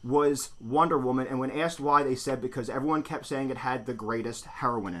see was Wonder Woman, and when asked why, they said because everyone kept saying it had the greatest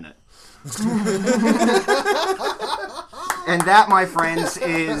heroin in it. And that, my friends,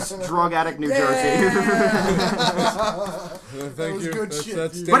 is Drug Addict New Jersey. Thank was you. good That's, shit,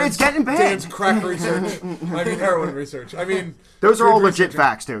 that's dude. Dan's, But it's getting bad. Dan's crack research. I mean, heroin research. I mean, Those are good all legit research.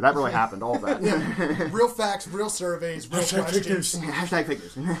 facts, too. That really happened, all of that. Real facts, real surveys, real Hashtag fake questions. news. Hashtag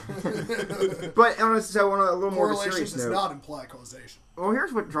fake news. But on a little more of a Correlation serious does note. not imply causation. Well,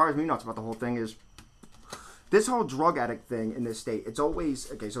 here's what drives me nuts about the whole thing is this whole drug addict thing in this state. It's always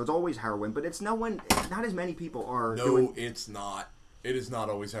so it's always heroin, but it's not as many people are No, doing. it's not. It is not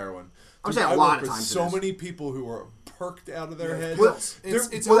always heroin. I'm Dude, saying a I lot work of with times it so is. many people who are perked out of their heads. Well, It's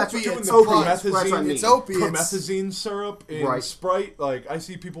well, that's opiates. what- Doing the opiates. That's what I promethazine, mean. It's opiates. promethazine syrup in Right. Sprite. Like, I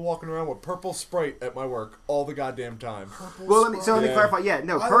see people walking around with purple Sprite at my work all the goddamn time. Well, let me Yeah. clarify. Yeah,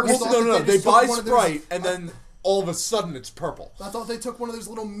 no, I Perk always is thought No, that they just took buy one of those- Sprite and then all of a sudden it's purple. I thought they took one of those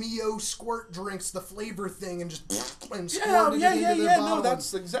little Mio squirt drinks, the flavor thing, and just and Yeah, squirted yeah, it yeah, into yeah. their No, bottle.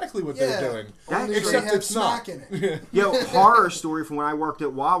 that's exactly what Yeah. they're doing. Only Except they have it's not. smack in it. Yo, horror story from when I worked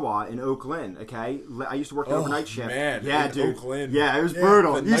at Wawa in Oak Lynn. Okay, I used to work the Oh, overnight shift. man, yeah, in dude. Oak Lynn. Yeah, it was Yeah,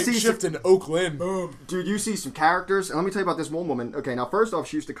 brutal. The You night see shift some, in Oakland. Boom. dude, you see some characters, and let me tell you about this one woman. Okay, now first off,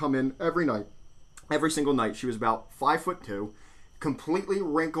 she used to come in every night, every single night. She was about 5'2", completely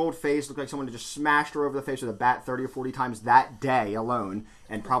wrinkled face, looked like someone had just smashed her over the face with a bat 30 or 40 times that day alone,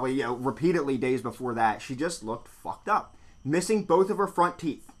 and probably repeatedly days before that. She just looked fucked up, missing both of her front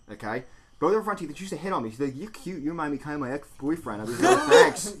teeth. Okay. Both of her front teeth. She used to hit on me. She's like, "You're cute. You remind me kind of my ex-boyfriend." I was like,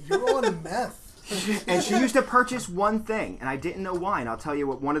 "Thanks." You're on meth. And she used to purchase one thing, and I didn't know why. And I'll tell you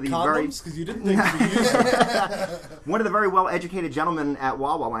what. One of the very Condoms? Because you didn't think you could use them. one of the very well-educated gentlemen at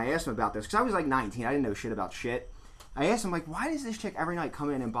Wawa, when I asked him about this, because I was like 19, I didn't know shit about shit. I asked him, like, why does this chick every night come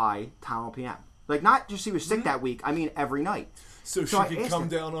in and buy Tylenol PM? Like, not just she was sick that week. I mean, every night. So she I could asked come him.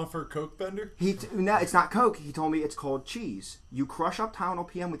 down off her coke bender? No, it's not Coke. He told me it's called cheese. You crush up Tylenol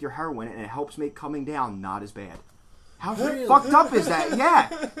PM with your heroin, and it helps make coming down not as bad. How fucked up is that? Yeah.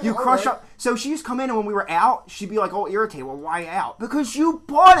 You crush up. So she used to come in, and when we were out, she'd be like, all irritated. Well, why out? Because you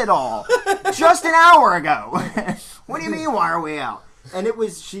bought it all just an hour ago. What do you mean, why are we out? And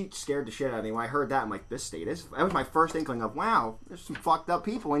she scared the shit out of me. When I heard that, I'm like, this state is. That was my first inkling of, wow, there's some fucked up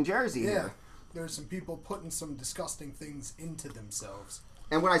people in Jersey Yeah. here. There's some people putting some disgusting things into themselves.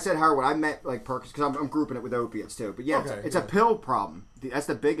 And when I said heroin, I meant like Percocet, because I'm grouping it with opiates too. But yeah, Okay, it's a pill problem. That's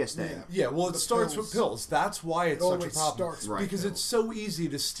the biggest thing. Yeah. Yeah, well, it The starts pills. with pills. That's why it's such a always problem. starts with Because pills. it's so easy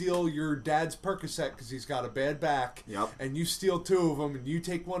to steal your dad's Percocet because he's got a bad back. Yep. And you steal two of them, and you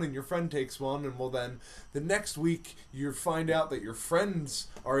take one, and your friend takes one, and well, then the next week you find out that your friends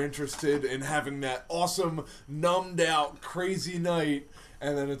are interested in having that awesome, numbed out, crazy night,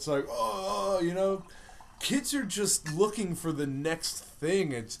 and then it's like, oh, kids are just looking for the next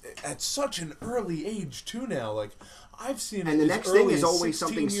thing. It's at such an early age too now. Like I've seen And it the as next thing early is as always 16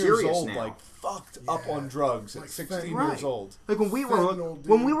 something years serious old, now. like fucked up on drugs at Like 16 Right. years old. Like when we were Fentanyl,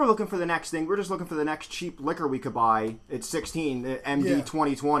 when dude. we were looking for the next thing, we're just looking for the next cheap liquor we could buy at 16, MD Yeah.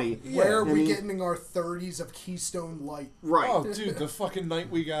 2020. Where are I we mean, getting in our 30s of Keystone Light? Right. Oh, dude, the fucking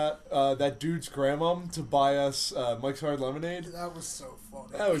night we got that dude's grandmom to buy us Mike's Hard Lemonade. That was so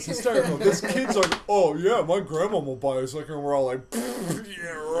funny. That was hysterical. This kid's like, oh, yeah, my grandma will buy us liquor. And we're all like,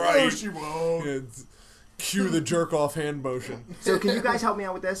 yeah, right. No, she won't. And cue the jerk-off hand motion. So can you guys help me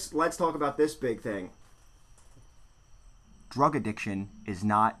out with this? Let's talk about this big thing. Drug addiction is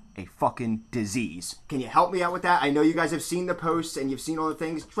not a fucking disease. Can you help me out with that? I know you guys have seen the posts and you've seen all the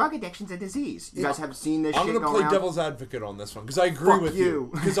things. Drug addiction's a disease. You guys have seen this I'm shit going to going play around? devil's advocate on this one because I agree Fuck with you. you.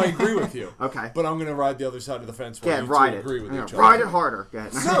 Because I agree with you. Okay. But I'm going to ride the other side of the fence while Yeah, you ride two it. agree with Yeah, each ride other. it harder. Go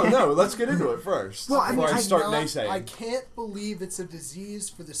ahead. No, let's get into it first. Well, I mean, before I start I naysaying. can't believe it's a disease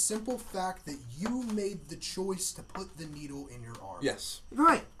for the simple fact that you made the choice to put the needle in your arm. Yes.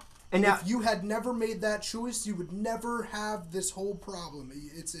 Right. And now, If you had never made that choice, you would never have this whole problem.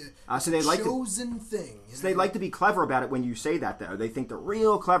 It's a, so they like to- chosen thing. you so they know? like to be clever about it when you say that, though. They think they're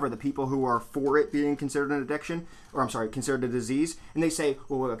real clever, the people who are for it being considered an addiction, or I'm sorry, considered a disease. And they say,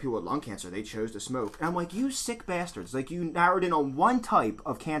 well, what about people with lung cancer? They chose to smoke. And I'm like, you sick bastards. Like, you narrowed in on one type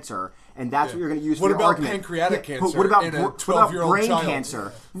of cancer, and that's what you're going to use for What your about argument. pancreatic but cancer what about, in a what about 12-year-old brain child?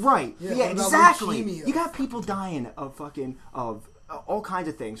 cancer? Right. Yeah, Yeah, what about exactly. leukemia? You got people dying of fucking, of all kinds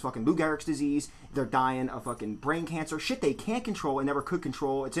of things. Fucking Lou Gehrig's disease. They're dying of fucking brain cancer. Shit they can't control and never could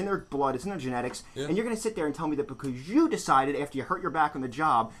control. It's in their blood. It's in their genetics. Yeah. And you're going to sit there and tell me that because you decided after you hurt your back on the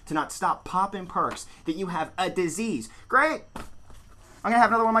job to not stop popping perks that you have a disease. Great. I'm going to have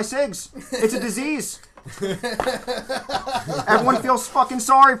another one of my cigs. It's a disease. Everyone feels fucking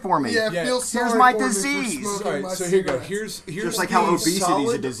sorry for me. Yeah, Yeah, feel here's sorry my for me for disease. smoking All right, my so here you go. cigarettes. Here's Just like the how obesity is a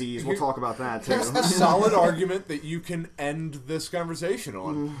solid- disease. We'll talk about that too. Here's the solid argument that you can end this conversation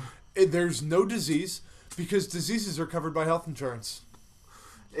on. There's no disease. Because diseases are covered by health insurance.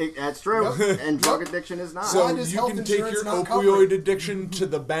 That's true. Yep. And drug addiction is not. So Why does you health can take insurance your not opioid cover it? addiction to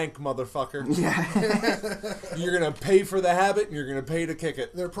the bank, motherfucker. Yeah. You're going to pay for the habit, and you're going to pay to kick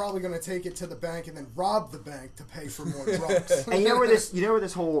it. They're probably going to take it to the bank and then rob the bank to pay for more drugs. And you know where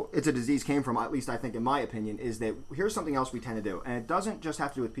this whole it's a disease came from, at least I think in my opinion, is that here's something else we tend to do. And it doesn't just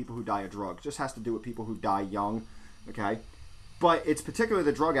have to do with people who die of drugs. It just has to do with people who die young. Okay? But it's particularly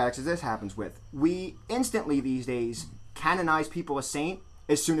the drug addicts as this happens with. We instantly these days canonize people as saint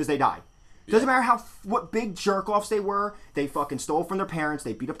as soon as they die. Doesn't matter what big jerk-offs they were. They fucking stole from their parents.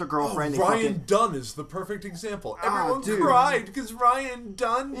 They beat up their girlfriend. Ryan Dunn is the perfect example. Everyone dude. cried because Ryan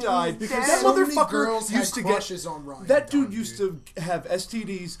Dunn died. Because That so many motherfucker girls used had to crushes on Ryan That dude Dunn, used dude. to have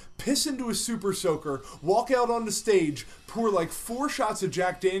STDs, piss into a super soaker, walk out on the stage, pour like 4 shots of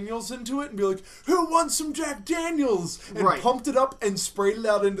Jack Daniels into it, and be like, "Who wants some Jack Daniels?" And Right. pumped it up and sprayed it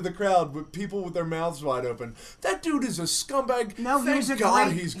out into the crowd with people with their mouths wide open. That dude is a scumbag. No, he Thank was a God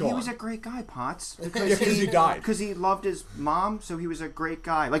great. he's gone. He was a great guy, Potts. Yeah, 'cause he died. Because he loved his mom, so he was a great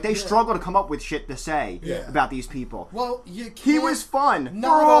guy. Like they struggle to come up with shit to say Yeah. about these people. Well, you can't. He was fun.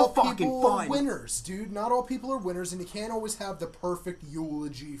 Not We're all all fucking people fun. are winners, dude. Not all people are winners, and you can't always have the perfect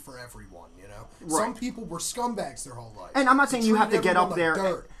eulogy for everyone. You know, some Right. people were scumbags their whole life. And I'm not saying you have to Treated get up everyone there.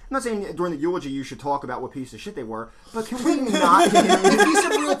 like dirt. I'm not saying during the eulogy you should talk about what piece of shit they were, but can we not? If he's a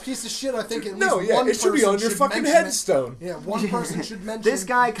real piece of shit, I think at No, least yeah, one it should be person on your fucking mention it. headstone. Yeah, one person should mention This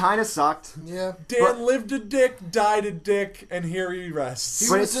guy kind of sucked. Yeah. Dan lived a dick, died a dick, and here he rests. He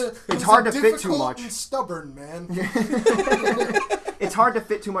But was it's- he it's was hard a to fit too difficult much. and stubborn man. It's hard to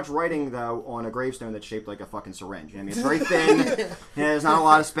fit too much writing though on a gravestone that's shaped like a fucking syringe. I mean, it's very thin. And there's not a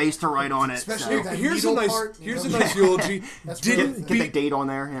lot of space to write on it. Especially so. that Here's a needle nice, part, you here's know? a nice eulogy. That's Didn't really Get the beat, date on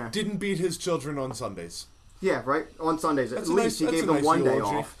there. Yeah. didn't beat his children on Sundays. Yeah, right. On Sundays, at That's a least nice- he that's gave a them nice one day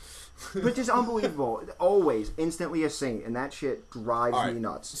eulogy. off. Which is unbelievable. Always, instantly a saint, and that shit drives All right, me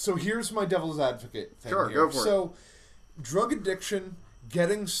nuts. So here's my devil's advocate thing Sure, here. go for it. So, drug addiction,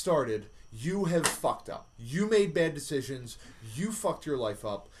 getting started, you have fucked up. You made bad decisions. You fucked your life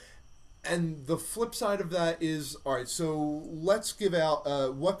up. And the flip side of that is, all right, so let's give out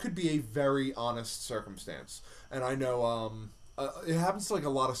what could be a very honest circumstance. And I know it happens to like a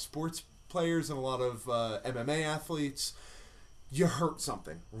lot of sports players and a lot of MMA athletes. You hurt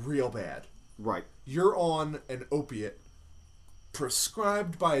something real bad. Right. You're on an opiate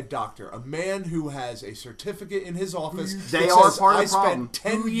prescribed by a doctor, a man who has a certificate in his office. They that are says, part of I the problem. spent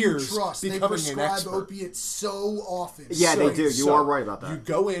 10 Who you years trust? They becoming an prescribe expert. opiates so often. Yeah, they do. You are right about that. You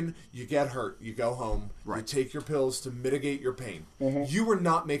go in, you get hurt, you go home, you Right. take your pills to mitigate your pain. You were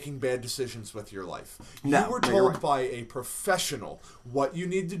not making bad decisions with your life. No, you were no, you're told right. by a professional what you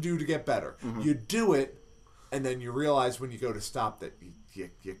need to do to get better. Mm-hmm. You do it, and then you realize when you go to stop that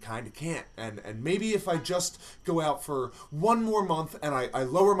you kind of can't. And maybe if I just go out for one more month and I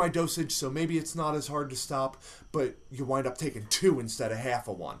lower my dosage, so maybe it's not as hard to stop, but you wind up taking 2 instead of half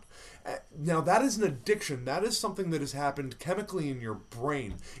of 1. Now, that is an addiction. That is something that has happened chemically in your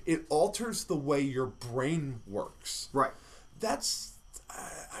brain. It alters the way your brain works. Right. That's,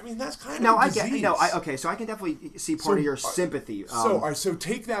 I mean, that's kind No, of a I get. disease. No, okay. So I can definitely see part So, of your sympathy. So, all right, so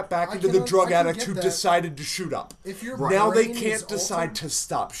take that back I into can- the drug I can addict get who that. decided to shoot up. If your Now they brain is can't decide altered- to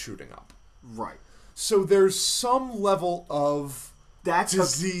stop shooting up. right. So there's some level of That's a-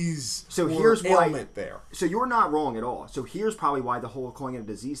 disease So or here's why- ailment there. So you're not wrong at all. So here's probably why the whole calling it a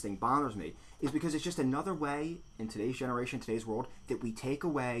disease thing bothers me, is because it's just another way in today's generation, today's world, that we take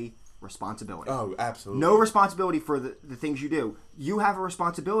away responsibility. Oh, absolutely. No responsibility for the things you do. You have a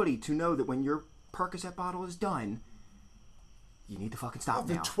responsibility to know that when your Percocet bottle is done, you need to fucking stop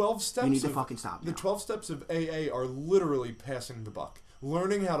The now. 12 steps. You need to of- fucking stop The now. 12 steps of AA are literally passing the buck.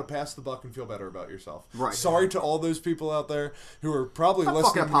 Learning how to pass the buck and feel better about yourself. Right. Sorry to all those people out there who are probably I listening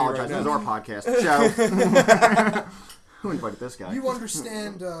fucking to me apologize. right This is now. our podcast show. Who invited this guy? You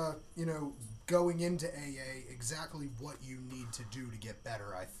understand, going into AA exactly what you need to do to get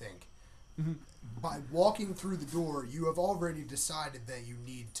better, I think. By walking through the door, you have already decided that you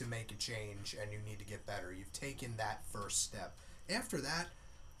need to make a change and you need to get better. You've taken that first step. After that,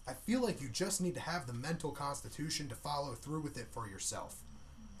 I feel like you just need to have the mental constitution to follow through with it for yourself.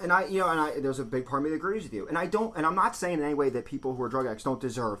 And there's a big part of me that agrees with you. And I'm not saying in any way that people who are drug addicts don't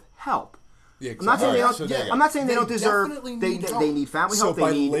deserve help. Yeah, I'm not saying exactly. they don't. So there you go. I'm not saying they They don't deserve. definitely They need help. they need family So help. by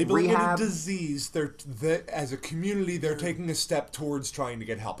They need labeling rehab. it a disease, they're as a community, they're taking a step towards trying to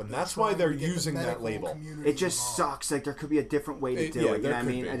get help, and that's why Trying they're to get the using that medical label. community It just involved. sucks. Like there could be a different way to do yeah, it. You know there what I could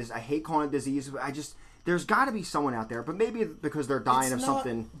mean? be. I hate calling it disease. there's got to be someone out there, but maybe because they're dying It's of not-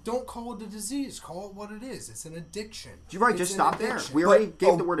 something. Don't call it a disease. Call it what it is. It's an addiction. You're right. It's Just an stop there. addiction. We already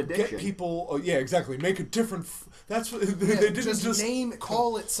gave the word addiction. Get people. Oh, yeah, exactly. Make a different. That's what they Yeah, didn't just name.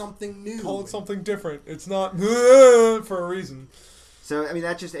 Call it something new. call it something different. It's not for a reason. So I mean,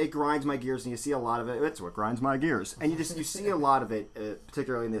 it grinds my gears, and you see a lot of it. It's what grinds my gears, and you see a lot of it,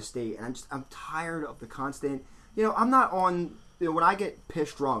 particularly in this state. And I'm tired of the constant. I'm not on. When I get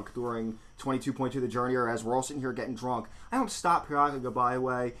pissed drunk during 22.2 The Journey, or as we're all sitting here getting drunk, I don't stop periodically and go, by the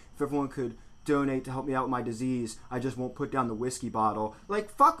way, if everyone could donate to help me out with my disease, I just won't put down the whiskey bottle. Like,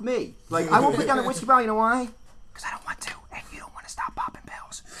 fuck me. Like, I won't put down the whiskey bottle. You know why? Because I don't want to, and you don't want to stop popping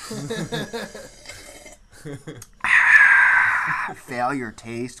pills. Failure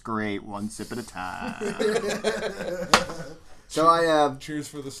tastes great, one sip at a time. So I Cheers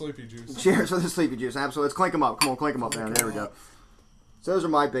for the sleepy juice. cheers for the sleepy juice. Absolutely, let's clink them up. Come on, clink them up, man. There we go. So those are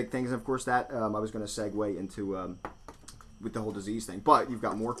my big things, and of course that I was going to segue into with the whole disease thing. But you've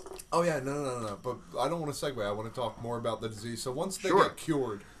got more. Oh yeah, no. But I don't want to segue. I want to talk more about the disease. So once they Sure. get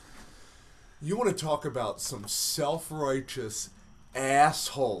cured, you want to talk about some self-righteous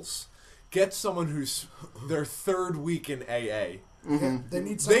assholes. Get someone who's their third week in AA. Yeah, they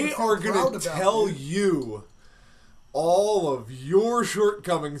need someone They to feel are proud going to about, tell dude. you all of your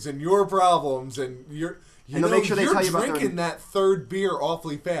shortcomings and your problems, and And they'll make sure they you're tell you about their- drinking that third beer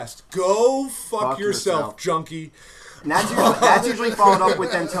awfully fast. Go fuck yourself, junkie. And that's usually followed up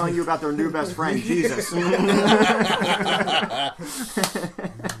with them telling you about their new best friend, Jesus.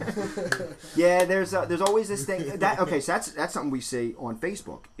 Yeah, there's always this thing. So that's something we see on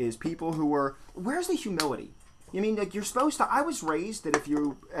Facebook, is people who are, where's the humility? You mean, like, you're supposed to, I was raised that if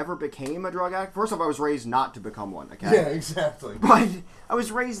you ever became a drug addict, first off, I was raised not to become one, okay? Yeah, exactly. But I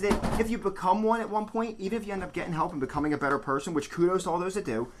was raised that if you become one at one point, even if you end up getting help and becoming a better person, which kudos to all those that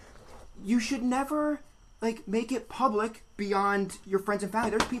do, you should never, make it public beyond your friends and family.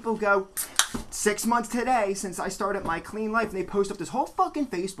 There's people who go, 6 months today since I started my clean life, and they post up this whole fucking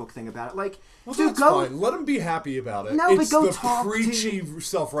Facebook thing about it. Like, Well, dude, that's go. fine. Let them be happy about it. No, but it's go the talk to- preachy,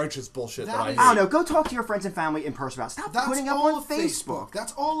 self-righteous bullshit that I hate. I don't know. Go talk to your friends and family in person about it. Stop That's putting up all on of Facebook.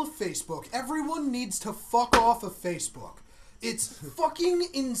 That's all of Facebook. Everyone needs to fuck off of Facebook. It's fucking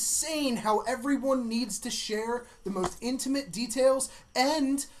insane how everyone needs to share the most intimate details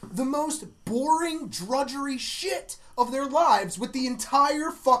and the most boring drudgery shit of their lives with the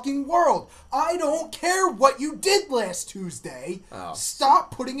entire fucking world. I don't care what you did last Tuesday. Oh. Stop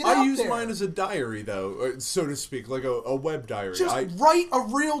putting it out I use there. mine as a diary, though, so to speak, like a web diary. Just write a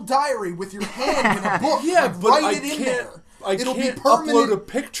real diary with your hand in a book. Yeah, Like, but write I it in can't. there. I It'll can't be permanent. upload a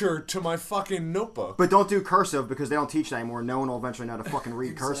picture to my fucking notebook. But don't do cursive because they don't teach that anymore. No one will eventually know how to fucking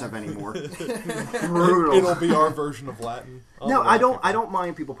read cursive anymore. Brutal. It'll be our version of Latin. No, I don't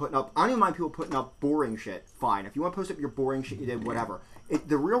mind people putting up. I don't even mind people putting up boring shit. Fine, if you want to post up your boring shit you did, whatever.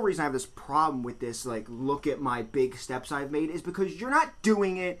 The real reason I have this problem with this, look at my big steps I've made, is because you're not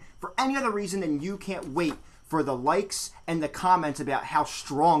doing it for any other reason than you can't wait for the likes and the comments about how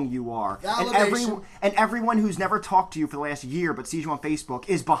strong you are. Validation. And everyone who's never talked to you for the last year but sees you on Facebook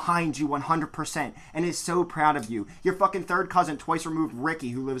is behind you 100% and is so proud of you. Your fucking third cousin, twice removed Ricky,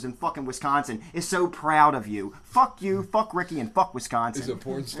 who lives in fucking Wisconsin, is so proud of you. Fuck you, fuck Ricky, and fuck Wisconsin. He's a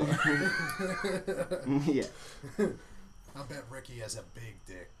porn star. Yeah. I bet Ricky has a big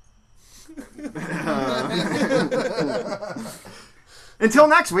dick. Until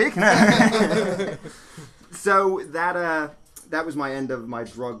next week. So that was my end of my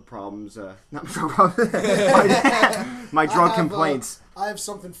drug problems. Not my drug problems. my drug complaints. I have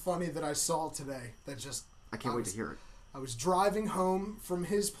something funny that I saw today that just... I can't wait to hear it. I was driving home from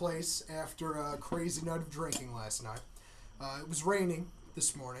his place after a crazy night of drinking last night. It was raining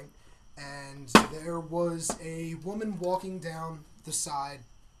this morning, and there was a woman walking down the side,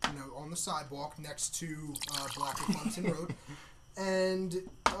 on the sidewalk next to Blackwood Clemson Road. And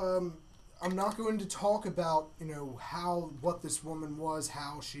I'm not going to talk about, what this woman was,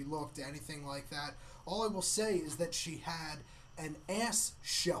 how she looked, anything like that. All I will say is that she had an ass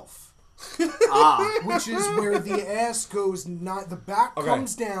shelf. Which is where the ass goes, the back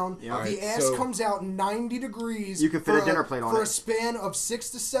comes down, Yeah. the ass comes out 90 degrees. You could fit a dinner plate on for it. a span of 6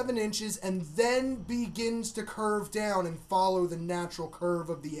 to 7 inches, and then begins to curve down and follow the natural curve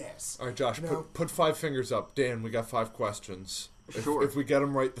of the ass. All right, Josh, put 5 fingers up. Dan, we got 5 questions. Sure. If we get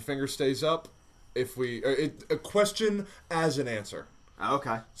them right, the finger stays up. If we a question as an answer.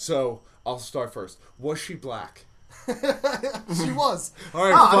 Okay. So I'll start first. Was she black? She was. All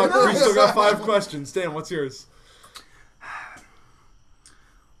right, we still got 5 questions. Dan, what's yours?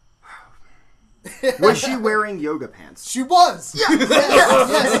 Was she wearing yoga pants? She was. Yeah.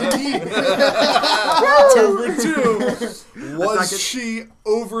 Yes, indeed. Number 2. Was she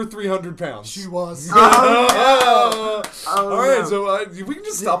over 300 pounds? She was. Oh, all right, no. so we can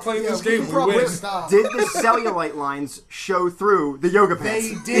just stop playing this game. We probably win. stop. Did the cellulite lines show through the yoga pants?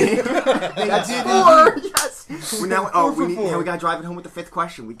 They did. They did. Four. indeed. Yes. We now. Oh, Four we for need. four. We gotta drive it home with the 5th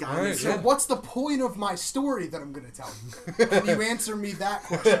question. We got All it. right, So yeah. what's the point of my story that I'm going to tell you? Can you answer me that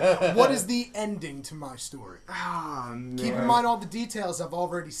question? What is the ending to my story? Oh, man. Keep in mind all the details I've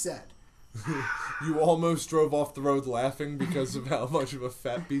already said. You almost drove off the road laughing because of how much of a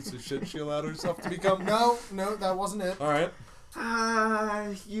fat piece of shit she allowed herself to become. No, that wasn't it. All right.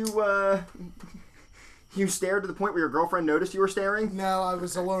 You stared to the point where your girlfriend noticed you were staring? No, I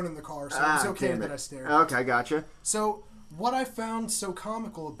was alone in the car, so it was okay damn that it. I stared. Okay, gotcha. So, what I found so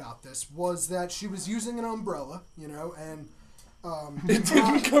comical about this was that she was using an umbrella, and It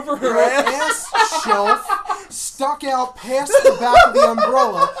didn't cover her her ass. ass shelf stuck out past the back of the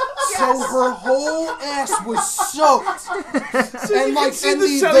umbrella, so her whole ass was soaked. So you can see the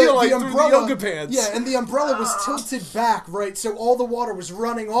cellulite through the yoga pants. Yeah, and the umbrella was tilted back, right? So all the water was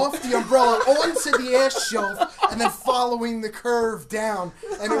running off the umbrella onto the ass shelf, and then following the curve down,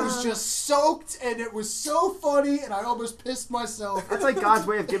 and it was just soaked, and it was so funny, and I almost pissed myself. That's like God's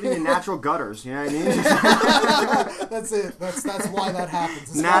way of giving you natural gutters. You know what I mean? That's it. That's why that happens.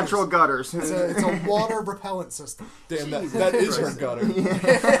 It's Natural gutters. It's a water repellent system. Damn, that is her gutter.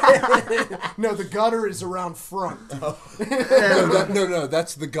 No, the gutter is around front. No,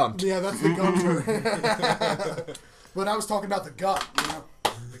 that's the gunt. Yeah, that's the gutter. But I was talking about the gut,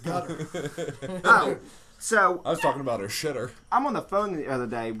 the gutter. Oh, so I was talking about her shitter. I'm on the phone the other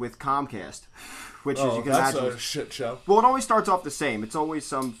day with Comcast, which as you Oh, can that's imagine. a shit show. Well, it always starts off the same. It's always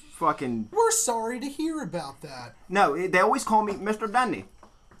some fucking. We're sorry to hear about that. No, they always call me Mr. Danny.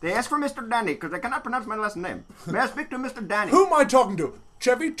 They ask for Mr. Danny because I cannot pronounce my last name. May I speak to Mr. Danny? Who am I talking to?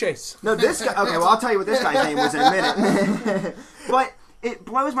 Chevy Chase. No, this guy. Okay, well, I'll tell you what this guy's name was in a minute. But it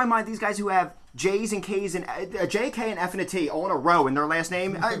blows my mind. These guys who have J's and K's and J, K, and F and a T all in a row in their last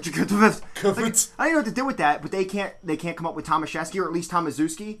name. I don't know what to do with that, but they can't come up with Tomaszewski or at least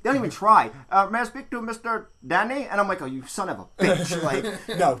Tomaszewski. They don't even try. May I speak to Mr. Danny? And I'm like, oh, you son of a bitch!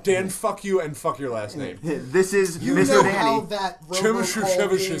 Like, No, Dan, fuck you and fuck your last name. this is You Mr. know Danny. how that robocall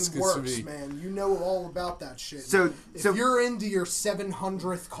Chevashevskis game works, to me. man. You know all about that shit. So you're into your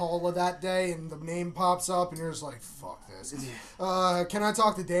 700th call of that day and the name pops up and you're just like, fuck this. Can I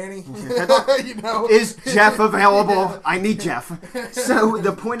talk to Danny? Is Jeff available? I need Jeff. So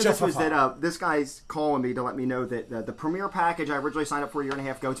the point of this was Jeff-a-ha. that this guy's calling me to let me know that the Premier package I originally signed up for a year and a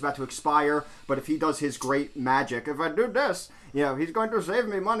half ago, it's about to expire. But if he does his great magic, if I do this, he's going to save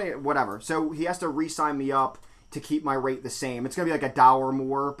me money, whatever. So he has to re-sign me up to keep my rate the same. It's going to be like $1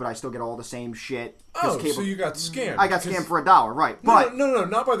 more, but I still get all the same shit. 'Cause Oh, so you got scammed. I got scammed for $1, right? But No,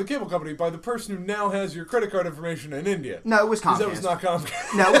 not by the cable company, by the person who now has your credit card information in India. no, it was 'Cause Comcast. that was not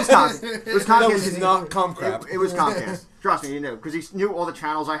Comcast. No, it was Comcast. It was Comcast. That was 'cause not Comcrap. It was Comcast. Trust me, because he knew all the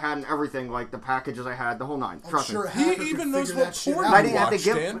channels I had and everything, like the packages I had, the whole nine. Trust sure me. a hacker He even could knows figure what that shit porn out. But I didn't have to watch,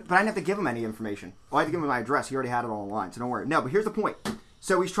 give. Dan. But I didn't have to give him any information. Well, I had to give him my address. He already had it all online, so don't worry. No, but here's the point.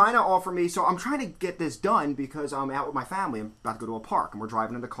 So he's trying to offer me. So I'm trying to get this done because I'm out with my family. I'm about to go to a park, and we're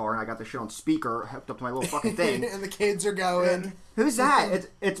driving in the car, and I got this shit on speaker hooked up to my little fucking thing. And the kids are going. Who's that?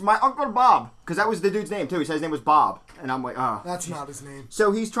 It's my Uncle Bob, because that was the dude's name too. He said his name was Bob, and I'm like, oh. That's not his name.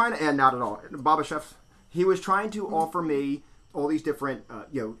 So he's trying to, and not at all, Baba Chef. He was trying to offer me all these different,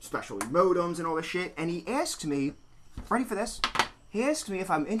 specialty modems and all this shit, and he asked me, ready for this? He asked me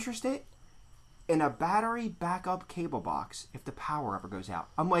if I'm interested in a battery backup cable box if the power ever goes out.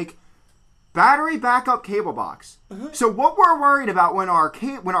 I'm like, battery backup cable box. So what we're worried about when our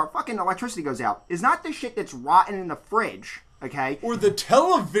fucking electricity goes out is not the shit that's rotten in the fridge, okay? Or the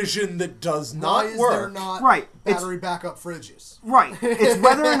television that does Why not is work. there not Right. battery backup fridges? Right. It's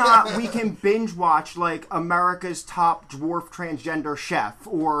whether or not we can binge watch like America's Top Dwarf Transgender Chef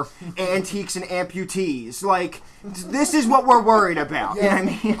or Antiques and Amputees. Like, this is what we're worried about. Yeah, You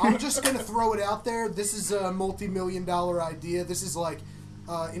know what I mean? I'm just gonna throw it out there. This is a multi-million-dollar idea. This is like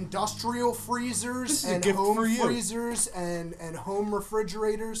industrial freezers This is a and gift home for you. freezers and home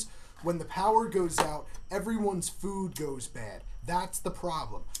refrigerators. When the power goes out, everyone's food goes bad. That's the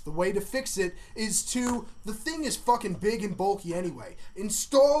problem. The way to fix it is the thing is fucking big and bulky anyway.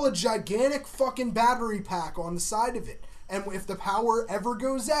 Install a gigantic fucking battery pack on the side of it. And if the power ever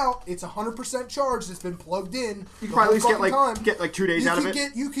goes out, it's 100% charged. It's been plugged in. You can probably at least get like 2 days out of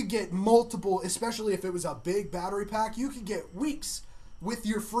it. You could get multiple, especially if it was a big battery pack. You could get weeks with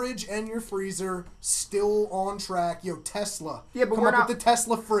your fridge and your freezer still on track. Tesla. Yeah, but come we're up not- with the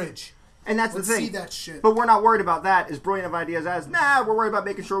Tesla fridge. And that's Let's the thing. see that shit. But we're not worried about that, as brilliant of ideas as, we're worried about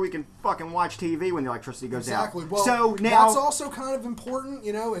making sure we can fucking watch TV when the electricity goes Exactly. out. Well, so now, that's also kind of important,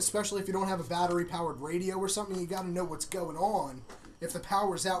 especially if you don't have a battery-powered radio or something. You got to know what's going on if the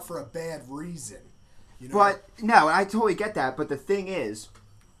power's out for a bad reason. But, no, I totally get that. But the thing is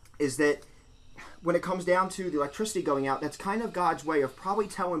that when it comes down to the electricity going out, that's kind of God's way of probably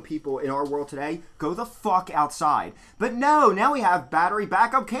telling people in our world today, go the fuck outside. But no, now we have battery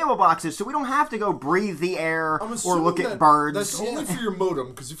backup cable boxes, so we don't have to go breathe the air or look at birds. That's only for your modem,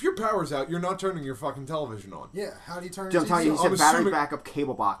 because if your power's out, you're not turning your fucking television on. Yeah, how do you turn it I'm telling you, on? he said battery backup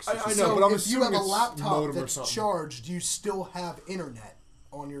cable boxes. I know, but I'm if you have assuming a it's laptop modem or that's something. charged, you still have internet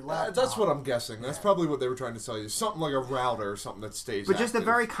on your laptop. That's what I'm guessing. That's probably what they were trying to tell you. Something like a router or something that stays But just the active.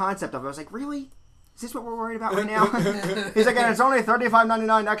 very concept of it, I was like, really? Is this what we're worried about right now? He's like, and it's only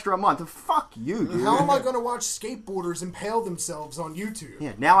 $35.99 extra a month. Fuck you, dude. How am I going to watch skateboarders impale themselves on YouTube?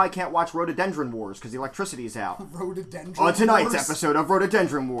 Yeah, now I can't watch Rhododendron Wars because the electricity is out. Rhododendron On tonight's wars? episode of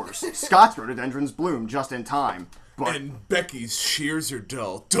Rhododendron Wars, Scott's rhododendrons bloom just in time. But, And Becky's shears are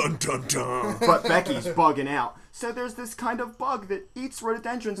dull. Dun dun dun. but Becky's bugging out. So there's this kind of bug that eats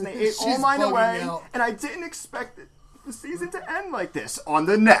rhododendrons, and they ate all She's mine bugging away. out. And I didn't expect the season to end like this. On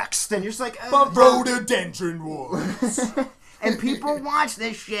the next, and you're just like, Rhododendron wars. and people watch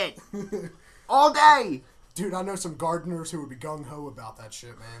this shit all day. Dude, I know some gardeners who would be gung-ho about that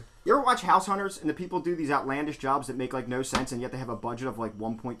shit, man. You ever watch House Hunters and the people do these outlandish jobs that make like no sense, and yet they have a budget of like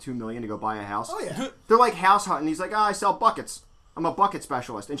 $1.2 million to go buy a house? Oh, yeah. They're like house hunting. He's like, I sell buckets. I'm a bucket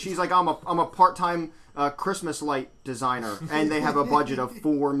specialist, and she's like, I'm a part-time Christmas light designer, and they have a budget of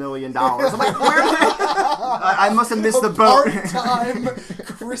 $4 million. I'm like, where? I must have missed the boat. Part-time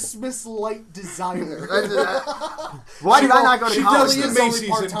Christmas light designer. Why did I not go to she college? does the Really, it's only Macy's in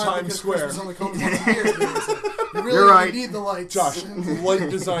part-time Times because Square. Christmas only comes once a year, dude. So you really You're right. need the lights. Josh, light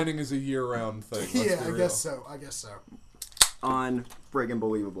designing is a year-round thing. Let's Yeah, be I real. guess so. Unfriggin'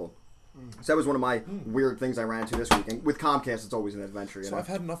 believable. So that was one of my weird things I ran into this week. And with Comcast, it's always an adventure. You So know? I've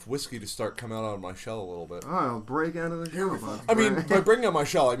had enough whiskey to start coming out of my shell a little bit. Oh, break out of the Here we show, go. bud. I mean, by bringing out my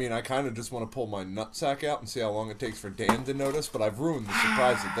shell, I mean I kind of just want to pull my nutsack out and see how long it takes for Dan to notice. But I've ruined the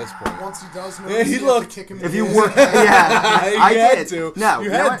surprise at this point. Once he does know, Yeah, he you have looked. to kick him in If the you ass. work, yeah, You I had did. to. No, You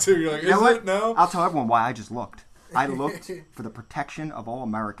know had what? to. You're like, You know is what? it? No? I'll tell everyone why I just looked. I looked for the protection of all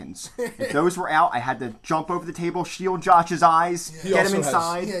Americans. If those were out, I had to jump over the table, shield Josh's eyes, He get also him has-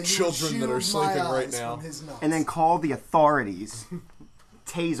 inside, Yeah, you Children that are shield my sleeping right eyes now. from his nuts. and then call the authorities.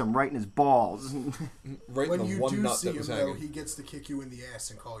 Tase him right in his balls. Right when in the you one do nut see that him, was though, hanging. he gets to kick you in the ass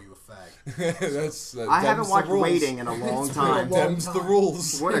and call you a fag. I haven't them's the watched rules. Waiting in a long It's been a time. long Them's the time.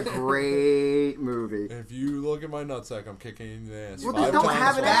 rules. What a great movie. If you look at my nutsack, I'm kicking you in the ass. Well, 5 don't times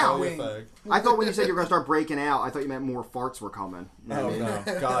have it while I out. call you a fag. I thought when you said you were going to start breaking out, I thought you meant more farts were coming. You know Oh what I mean?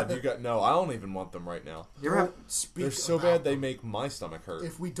 no, God, you got no. I don't even want them right now. You ever have- Speak They're so about bad they them. make my stomach hurt.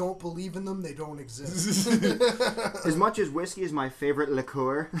 If we don't believe in them, they don't exist. As much as whiskey is my favorite liqueur,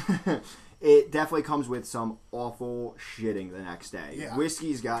 it definitely comes with some awful shitting the next day. Yeah.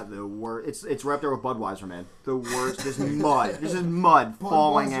 Whiskey's got the worst. It's right up there with Budweiser, man. The worst. There's mud. There's just mud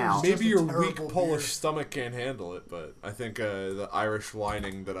falling Budweiser's out. just Maybe a your terrible weak beer. Polish stomach can't handle it, but I think the Irish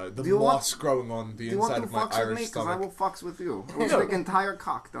lining the you want- moss growing on the Do you want inside to of my fucks with me? Irish Because I stomach. will fucks with you. I will No. stick an entire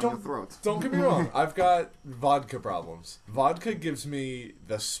cock down your throat. Don't get me wrong. I've got vodka problems. Vodka gives me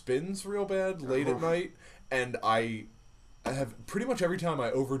the spins real bad late at night, and I have pretty much every time I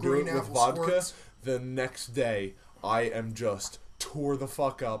overdo Green it with apple vodka, squirts. the next day I am just tore the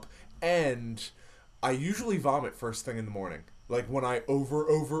fuck up, and I usually vomit first thing in the morning. Like when I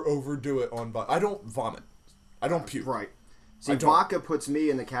overdo it on vodka. I don't vomit. I don't puke. Right. See, I don't- vodka puts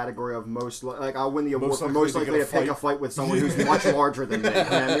me in the category of like I'll win the award Most for likely most to likely get to a pick a fight. fight with someone who's much larger than me. You know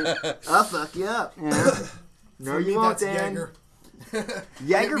what I mean? I'll fuck you up. You know? No, For you me, won't, that's Dan. Jaeger. Jaeger,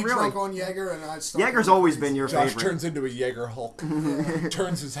 Get me really? drunk on Jaeger, and I start Jaeger's going always crazy. been your Josh favorite. turns into a Jaeger Hulk.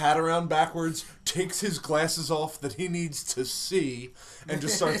 Turns his hat around backwards, takes his glasses off that he needs to see, and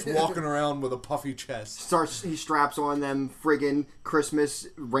just starts walking around with a puffy chest. He straps on them friggin' Christmas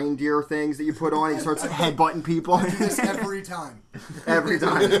reindeer things that you put on. He starts headbutting people This every time, every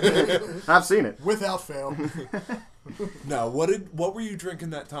time. I've seen it. without fail. Now, what were you drinking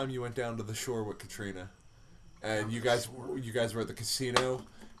that time you went down to the shore with Katrina? And you guys were at the casino,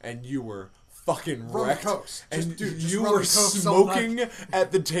 and you were fucking Rum and wrecked. Cokes. And Just you rum were and Cokes all night. smoking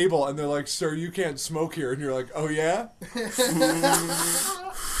at the table, and they're like, "Sir, you can't smoke here." And you're like, "Oh yeah."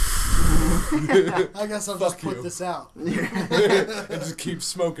 I guess I'll just Fuck put you. this out. And just keep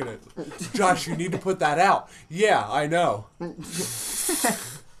smoking it. Josh, you need to put that out. Yeah, I know.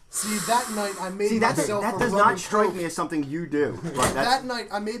 See, that night I made See, that does myself a not rum and strike coke. me as something you do. But That night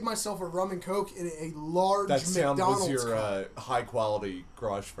I made myself a rum and coke in a large That sound McDonald's was your cup high quality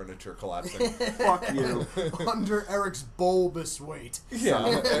garage furniture collapsing. fuck you. under Eric's bulbous weight.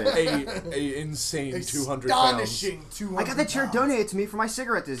 Yeah, a insane 200 pounds. Astonishing 200 I got that chair pounds. donated to me for my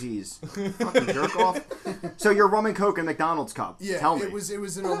cigarette disease. Fucking jerk off. So you're rum and coke in a McDonald's cup. Yeah, Tell me. it was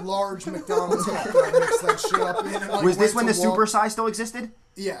in a large McDonald's cup that I mixed that shit up in. And I Was this went when the to walk- super size still existed?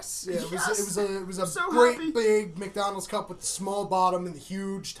 Yes, yeah, it was a so great happy. big McDonald's cup with the small bottom and the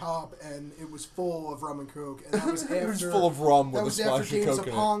huge top, and it was full of rum and coke. And that was after It was full of rum that with a was after splash of games coke of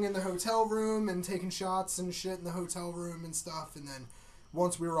in it. pong in the hotel room and taking shots and shit in the hotel room and stuff. And then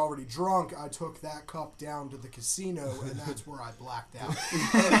once we were already drunk, I took that cup down to the casino, and that's where I blacked out.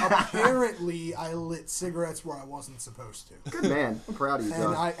 And apparently, I lit cigarettes where I wasn't supposed to. Good man. I'm proud of you,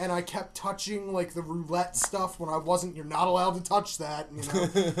 And Josh. I kept touching like the roulette stuff when I wasn't. You're not allowed to touch that. You know,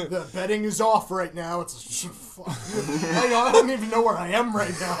 the betting is off right now. It's fuck. Hang on, I don't even know where I am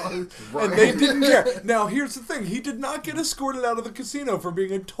right now. And they didn't care. Now, here's the thing. He did not get escorted out of the casino for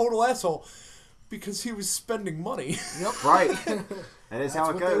being a total asshole because he was spending money. Yep. Right. That is how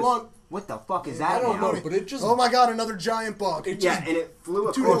it what they goes. want. What the fuck is I that don't now? know. but it just... Oh my god, another giant bug. Yeah, and it flew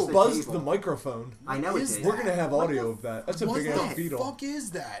Dude, across it the buzzed table. the microphone. I know it Is did. We're going to have What audio the- of that. That's a What big-ass the beetle. fuck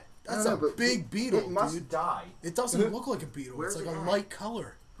is that? I That's don't a know, but big beetle, It must dude. die. It doesn't look like a beetle. Where's it's like it a at? light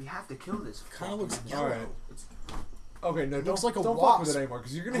color. We have to kill this. Kind of looks fucking- yellow. All right. Okay, no, looks don't, like a don't fuck with wasp. it anymore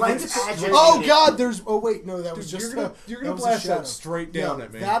because you're going to Like get... it's agitated. Oh god, there's. Oh wait, no, that was Dude, just. you're gonna that was a blast that shadow. straight down No,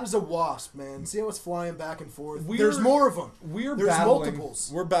 at me. That is a wasp, man. See how it's flying back and forth. We're- There's more of them. We're There's battling, multiples.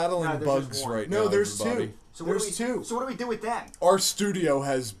 We're battling No, there's just bugs one. right No, now, there's everybody. two. So what There's do we, two. So what do we do with them? Our studio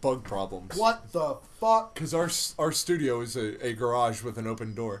has bug problems. What the fuck? Because our studio is a garage with an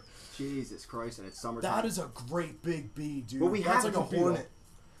open door. Jesus Christ, and it's summertime. That is a great big bee, dude. Well, we That's have like a a beetle. hornet.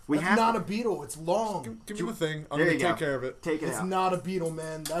 we That's have not to, a beetle. It's long. Give me the thing. I'm There going you to take go. care of it. Take it It's out. not a beetle,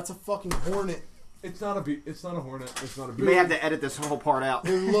 man. That's a fucking hornet. It's not a hornet. It's not a You beetle. may have to edit this whole part out.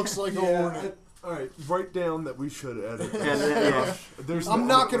 It looks like a hornet. All right, write down that we should edit. Yeah. There's I'm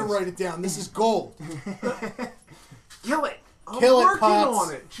not gonna write it down. This is gold. Kill it. Kill it, working Pops.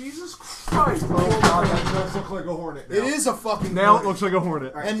 on it. Jesus Christ! Oh god, that does look like a hornet. Now. It is a fucking Now it hornet. looks like a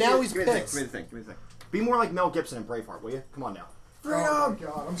hornet. All right, And give now me- he's give me the thing, pissed. Give me the thing. Give me the thing. Be more like Mel Gibson in Braveheart, will you? Come on now. Oh my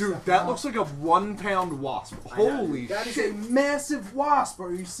god, I'm Dude, stepping that out. looks like a 1 pound wasp. Holy That is shit. a massive wasp.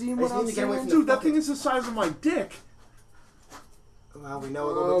 Are you seeing I what just I'm need to get away seeing? from Dude, that thing is the size of my dick. Well, we know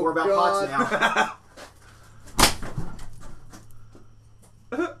a little bit more about God. pots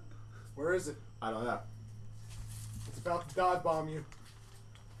now. Where is it? I don't know. It's about to dive bomb you.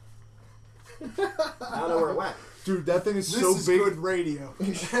 I don't know where it went. Dude, that thing is This so is big. good radio.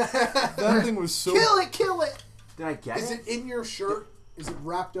 That thing was so. Kill it! Kill it! Did I get Is it? it in your shirt? Is it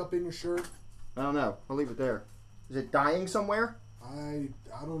wrapped up in your shirt? I don't know. I'll leave it there. Is it dying somewhere? I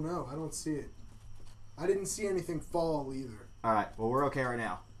don't know. I don't see it. I didn't see anything fall either. All right. Well, we're okay right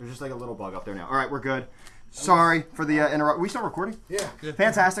now. There's just like a little bug up there now. All right, we're good. Sorry for the interrupt. We still recording? Yeah.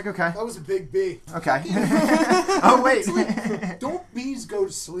 Fantastic. Okay. That was a big bee. Okay. Oh wait. Don't bees go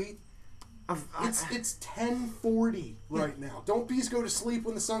to sleep? It's 10:40 right now. Don't bees go to sleep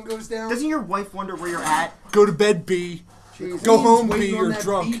when the sun goes down? Doesn't your wife wonder where you're at? Go to bed, bee. Jesus. Go Bees home, waiting bee. on You're that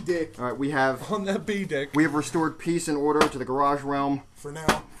drunk. bee dick All right, we have On that bee dick. restored peace and order to the garage realm for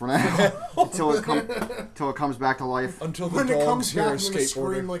now. for now until it comes back to life. Until the When it dogs comes hear back, a I'm gonna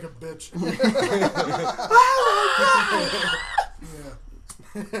scream skateboarder. like a bitch.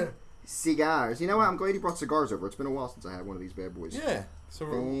 yeah. Cigars. You know what? I'm glad you brought cigars over. It's been a while since I had one of these bad boys. Yeah. So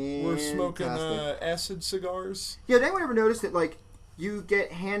we're smoking Fantastic. acid cigars. Yeah, did anyone ever notice that, like, you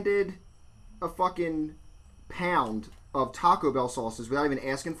get handed a fucking pound of Taco Bell sauces without even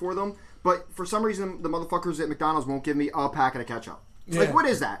asking for them, but for some reason the motherfuckers at McDonald's won't give me a packet of ketchup? Yeah. Like, what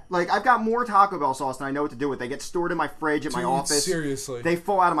is that? Like, I've got more Taco Bell sauce than I know what to do with. They get stored in my fridge at my Dude, office. seriously. They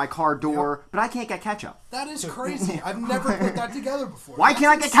fall out of my car door, but I can't get ketchup. That is crazy. I've never put that together before. Why That's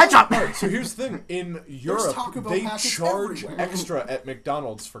can't I get insane. ketchup? So here's the thing: in Europe, Taco Bell they packets charge everywhere. extra at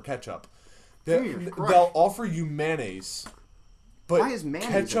McDonald's for ketchup. Jesus Christ. They'll offer you mayonnaise, but Why is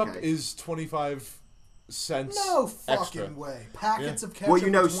mayonnaise ketchup okay? is 25 cents No fucking extra. way. Packets Yeah. of ketchup. Well, you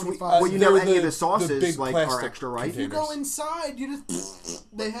know, are 25 well, you know, They're any of the- the sauces the big like are plastic extra, right? If you go containers. inside, you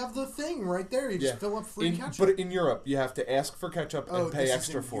just they have the thing right there. You just fill up free ketchup. But in Europe, you have to ask for ketchup Oh, and pay this is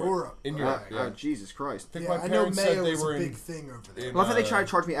extra in for Europe. it. In Okay. Europe, yeah. Jesus Christ. I think yeah, my I know parents said mayo they is were a in. big thing over there. in, Well, I thought they try to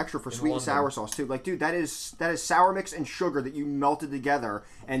charge me extra for in sweet and London. sour sauce too. Like, dude, that is sour mix and sugar that you melted together,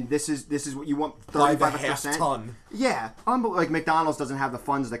 and this is what you want. By the 35 extra half cent. ton. Yeah, like McDonald's doesn't have the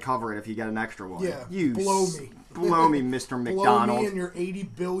funds to cover it if you get an extra one. Yeah, you blow me. Blow me, Mr. Blow me McDonald. and your 80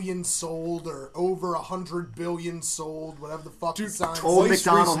 billion sold or over 100 billion sold, whatever the fuck the sign Old Twice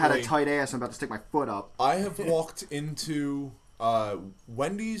McDonald had a recently- tight ass. I'm about to stick my foot up. I have walked into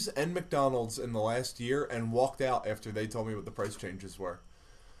Wendy's and McDonald's in the last year and walked out after they told me what the price changes were.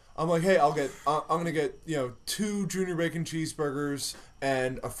 I'm like, hey, I'm gonna get 2 junior bacon cheeseburgers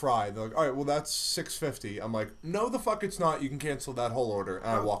and a fry. They're like, all right, well that's $6.50. I'm like, no, the fuck it's not. You can cancel that whole order. And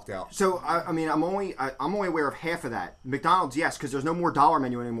I walked out. So I mean, I'm only aware of half of that. McDonald's, yes, because there's no more dollar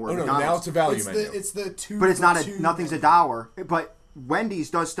menu anymore. Oh no, McDonald's, now it's a value It's menu. the 2 but it's for not $2 nothing's menu. a dollar. But Wendy's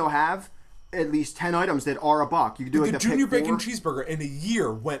does still have at least 10 items that are $1. You can do like the the junior pick bacon 4. cheeseburger in a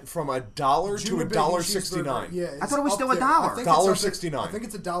year went from $1 to Junior bacon $1.69. cheeseburger, yeah, I thought it was it's still up there. $1. I think it's up there- $1.69. I think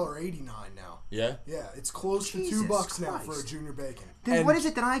it's $1.89 now. Yeah. Yeah, it's close to Jesus $2 now Christ. for a junior bacon. Then And- what is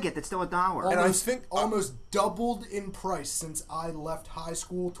it that I get that's still $1? And I Almost- think almost doubled in price since I left high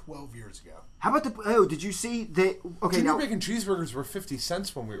school 12 years ago. How about did you see the okay junior now? bacon cheeseburgers were 50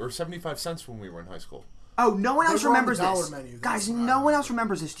 cents or 75 cents when we were in high school. Oh, no one They else were on the remembers dollar this. menu, that's Guys, what I no one remember. else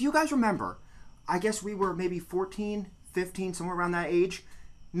remembers this. Do you guys remember? I guess we were maybe 14, 15, somewhere around that age.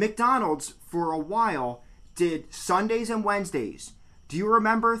 McDonald's, for a while, did Sundays and Wednesdays. Do you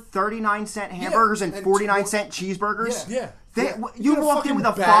remember 39-cent hamburgers and and 49-cent cheeseburgers? Yeah. They, Yeah. You had a walked in with a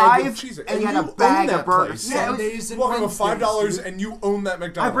fucking bag of 5 cheese, and you had you a own bag that of burgers. place. Yeah, it was- Sundays and Walking with Wednesdays, $5 dude. and you own that I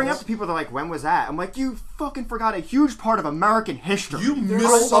McDonald's. bring up to people, they're like, when was that? I'm like, you fucking forgot a huge part of American history. You There's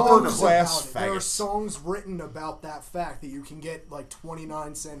middle songs upper about class it. There are faggots. songs written about that fact that you can get like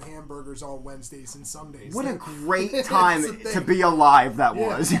 29-cent hamburgers on Wednesdays and Sundays. What a That- great It's time a to thing. be alive that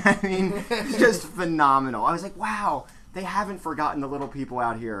Yeah. was. I mean, it's just phenomenal. I was like, wow, they haven't forgotten the little people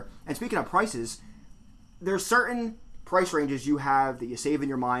out here. And speaking of prices, there's certain price ranges you have that you save in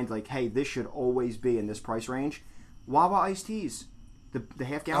your mind, like, hey, this should always be in this price range. Wawa iced teas. The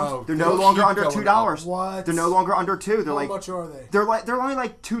half gallons, Oh, they're they'll no longer keep under going $2. up. What? They're no longer under $2. They're How like much are they? they're only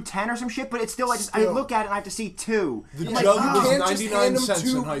like $2.10 or some shit, but it's still like I Still. look at it and I have to see 2. The I'm like, jug oh. was You can't just 99 hand them cents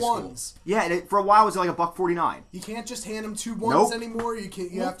two in high school. ones. Yeah, and for a while it was like $1.49. You can't just hand them 2 ones Nope. anymore. You can.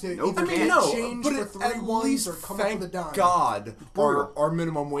 You have to Nope. either I mean, get no, change but for at 3 ones least or come thank up with a dime. God, Brutal. our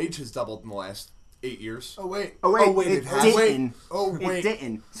minimum wage has doubled in the last 8 years. Oh wait. Oh wait, Oh, wait, it it has? didn't. Oh, It wait.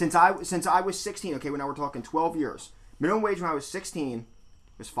 didn't. Since I was 16. Okay, well now we're talking 12 years. Minimum wage when I was 16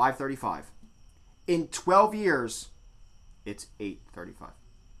 was $5.35. In 12 years, it's $8.35.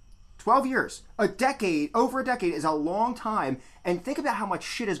 12 years, over a decade is a long time. And think about how much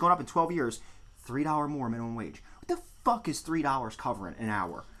shit has gone up in 12 years. $3 more minimum wage. What the fuck is $3 covering an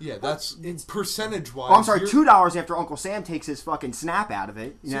hour? Yeah, that's percentage wise. Oh, I'm sorry, $2 after Uncle Sam takes his fucking snap out of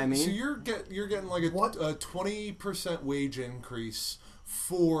it. You know what I mean? So you're getting like a What? 20% wage increase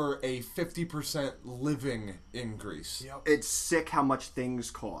for a 50% living increase. Yep. It's sick how much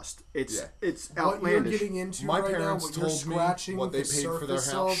things cost. It's Yeah. it's What you're outlandish. getting into My right now, parents what you're told me scratching what they the paid for their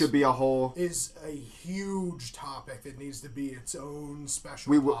surface house. of Should be a whole. is a huge topic that needs to be its own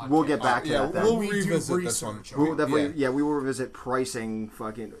special. We'll get back to Yeah, that. Then. we'll We do revisit this one. research, We'll definitely, Yeah. yeah, we will revisit pricing,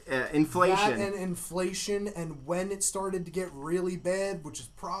 fucking That inflation. and inflation, and when it started to get really bad, which is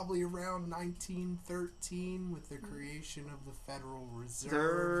probably around 1913 with the creation of the Federal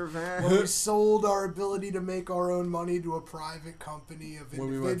Reserve. When we sold our ability to make our own money to a private company of When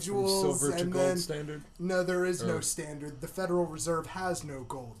we went from individuals, silver to and gold then standard. no, there is no Or- standard. The Federal Reserve has no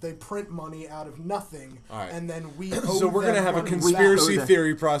gold. They print money out of nothing, All right. and then we. So we're gonna have a money conspiracy back.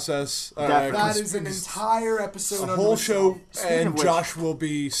 theory process. Definitely. That is an entire episode. a unto whole itself. show, Speaking and of which- Josh will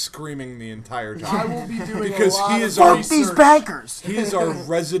be screaming the entire I time. will be doing Because a lot he of is our- Fuck research. these bankers. He is our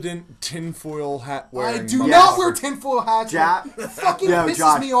resident tinfoil hat I wearing. do motherfucker. not wear tinfoil hats. Ja- It fucking Yo, pisses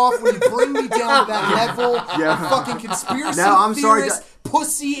Josh. me off when you bring me down to that level. Yeah. You fucking conspiracy No, I'm sorry, theorist,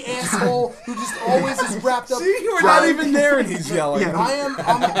 pussy asshole who just always is wrapped up. See, we're Right. not even there, and he's yelling. Yeah.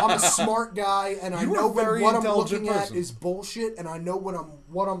 I'm a smart guy, and I You are know a very when what I'm intelligent looking at person. is bullshit, and I know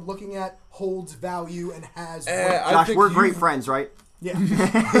what I'm looking at holds value and has weight. I Josh, think we're you- great friends, right? Yeah. Great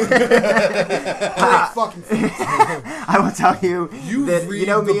fucking friends. I will tell you. You that, read you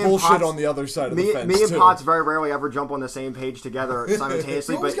know, the me and bullshit Potts, on the other side of the me, fence, me and too. Potts very rarely ever jump on the same page together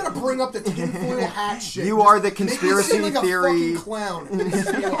simultaneously. You always But gotta bring up the tinfoil hat shit. You Just are the make me conspiracy seem like theory- a fucking clown. It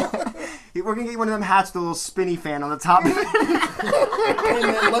pisses me off. we're gonna get you one of them hats with a little spinny fan on the top. Hey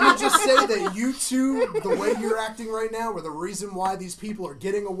man, let me just say that you two, the way you're acting right now, are the reason why these people are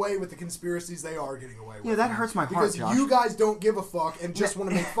getting away with the conspiracies they are getting away with. Yeah, that hurts my heart, Because Josh. you guys don't give a fuck and just want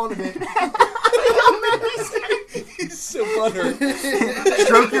to make fun of it. He's so butthurt.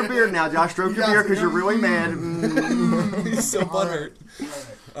 Stroke your beard now, Josh. Stroke your guys beard are because you're gonna- really mad. He's so butthurt.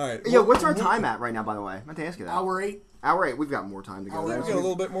 All right. Yeah, what's our time at right now, by the way? I meant to ask you that. Hour 8. Hour 8. We've got more time to go. Hour We've got a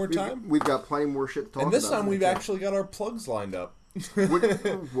little bit more time. We've got plenty more shit to talk about. And this time we've actually got our plugs lined up.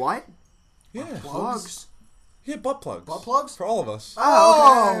 What? Yeah. Plugs? Yeah, butt plugs. Butt plugs? For all of us.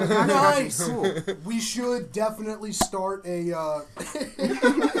 Oh, okay. nice. Cool. We should definitely start a.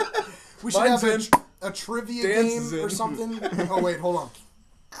 We should Mine's have in. a trivia Dance game is or in. something. Oh wait, hold on.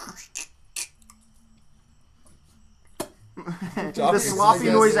 The sloppy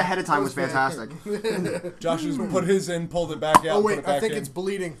noise ahead of time was fantastic. Josh has put his in, pulled it back out. Oh put wait, it back I think in. it's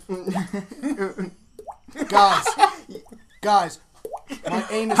bleeding. guys, my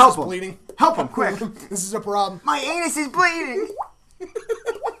anus Help is him. bleeding. Help him, quick. This is a problem. My anus is bleeding.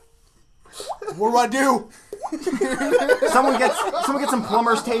 What do I do? Someone get some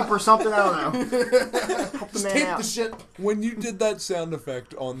plumber's tape or something. I don't know. Help the man Tape out. the shit. When you did that sound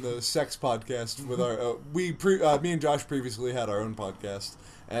effect on the sex podcast with our, me and Josh previously had our own podcast,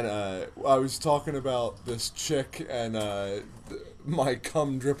 and I was talking about this chick and my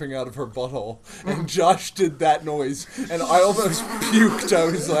cum dripping out of her butthole, and Josh did that noise, and I almost puked. I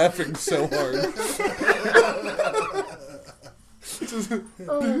was laughing so hard.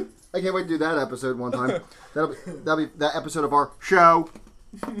 I can't wait to do that episode one time. That'll be that episode of our show.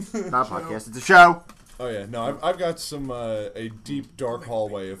 Not a podcast. It's a show. Oh yeah, no, I've got some a deep dark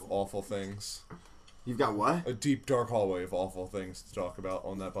hallway of awful things. You've got what? A deep dark hallway of awful things to talk about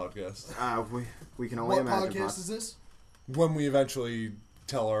on that podcast. We can only What imagine. podcast is this? When we eventually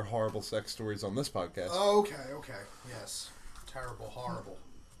tell our horrible sex stories on this podcast. Oh, okay, yes. Terrible, horrible.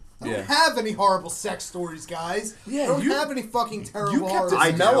 I Yeah. don't have any horrible sex stories, guys. Yeah, I don't you- have any fucking terrible You kept horrible it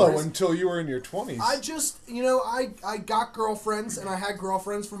sex mellow stories. until you were in your 20s. I just, I got girlfriends, and I had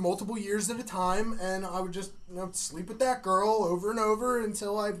girlfriends for multiple years at a time, and I would just, sleep with that girl over and over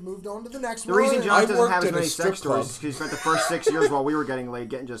until I moved on to the next The one. reason and- Josh doesn't worked have as at a many strip sex stories club. is because he spent the first 6 years while we were getting laid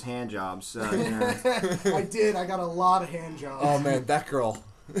getting just hand jobs. So, I did. I got a lot of hand jobs. Oh man, that girl.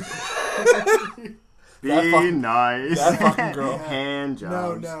 Be fucking- nice. That fucking girl. Hand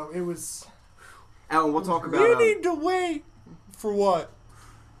jobs. No, it was... Alan, we'll talk about You need to wait. For what?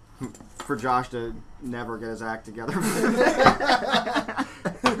 for Josh to never get his act together.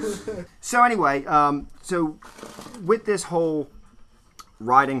 So anyway, so with this whole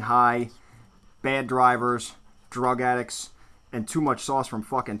riding high, bad drivers, drug addicts, and too much sauce from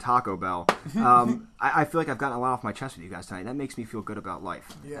fucking Taco Bell, I feel like I've gotten a lot off my chest with you guys tonight. That makes me feel good about life.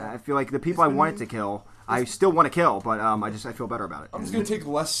 Yeah. I feel like the people I wanted to kill, I still want to kill, but I feel better about it. I'm just gonna take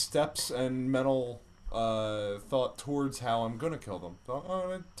less steps and mental thought towards how I'm gonna kill them. So I'm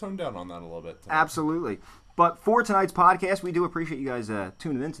gonna tone down on that a little bit. Absolutely. But for tonight's podcast, we do appreciate you guys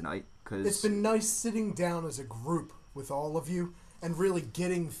tuning in tonight. It's been nice sitting down as a group with all of you and really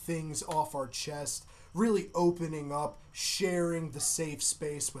getting things off our chest, really opening up, sharing the safe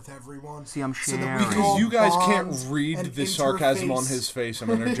space with everyone. See, I'm so that we sharing. can all You guys can't bond read and the sarcasm on interface. his face. I'm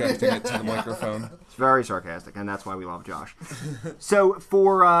interjecting it to the microphone. It's very sarcastic, and that's why we love Josh. So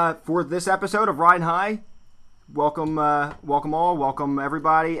for this episode of Riding High, welcome all, welcome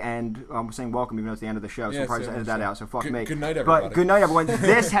everybody, and I'm saying welcome even though it's the end of the show, so Yeah, I'm probably it's just the edit end of that the out. So fuck Good- me. good night, everybody. But good night, everyone.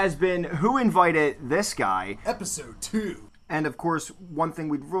 This has been Who Invited This Guy. Episode 2. And of course, one thing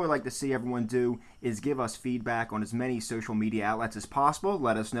we'd really like to see everyone do is give us feedback on as many social media outlets as possible.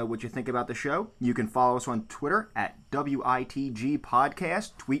 Let us know what you think about the show. You can follow us on Twitter at WITG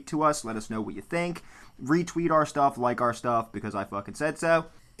Podcast. Tweet to us. Let us know what you think. Retweet our stuff, like our stuff, because I fucking said so.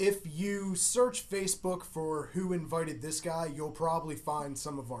 If you search Facebook for Who Invited This Guy, you'll probably find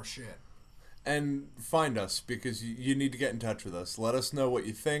some of our shit. And find us, because you need to get in touch with us. Let us know what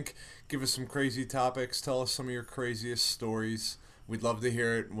you think. Give us some crazy topics. Tell us some of your craziest stories. We'd love to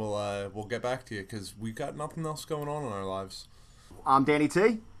hear it. We'll get back to you, because we've got nothing else going on in our lives. I'm Danny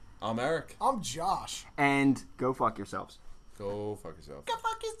T, I'm Eric. I'm Josh. and go fuck yourselves. Go fuck yourself. Go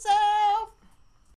fuck yourself.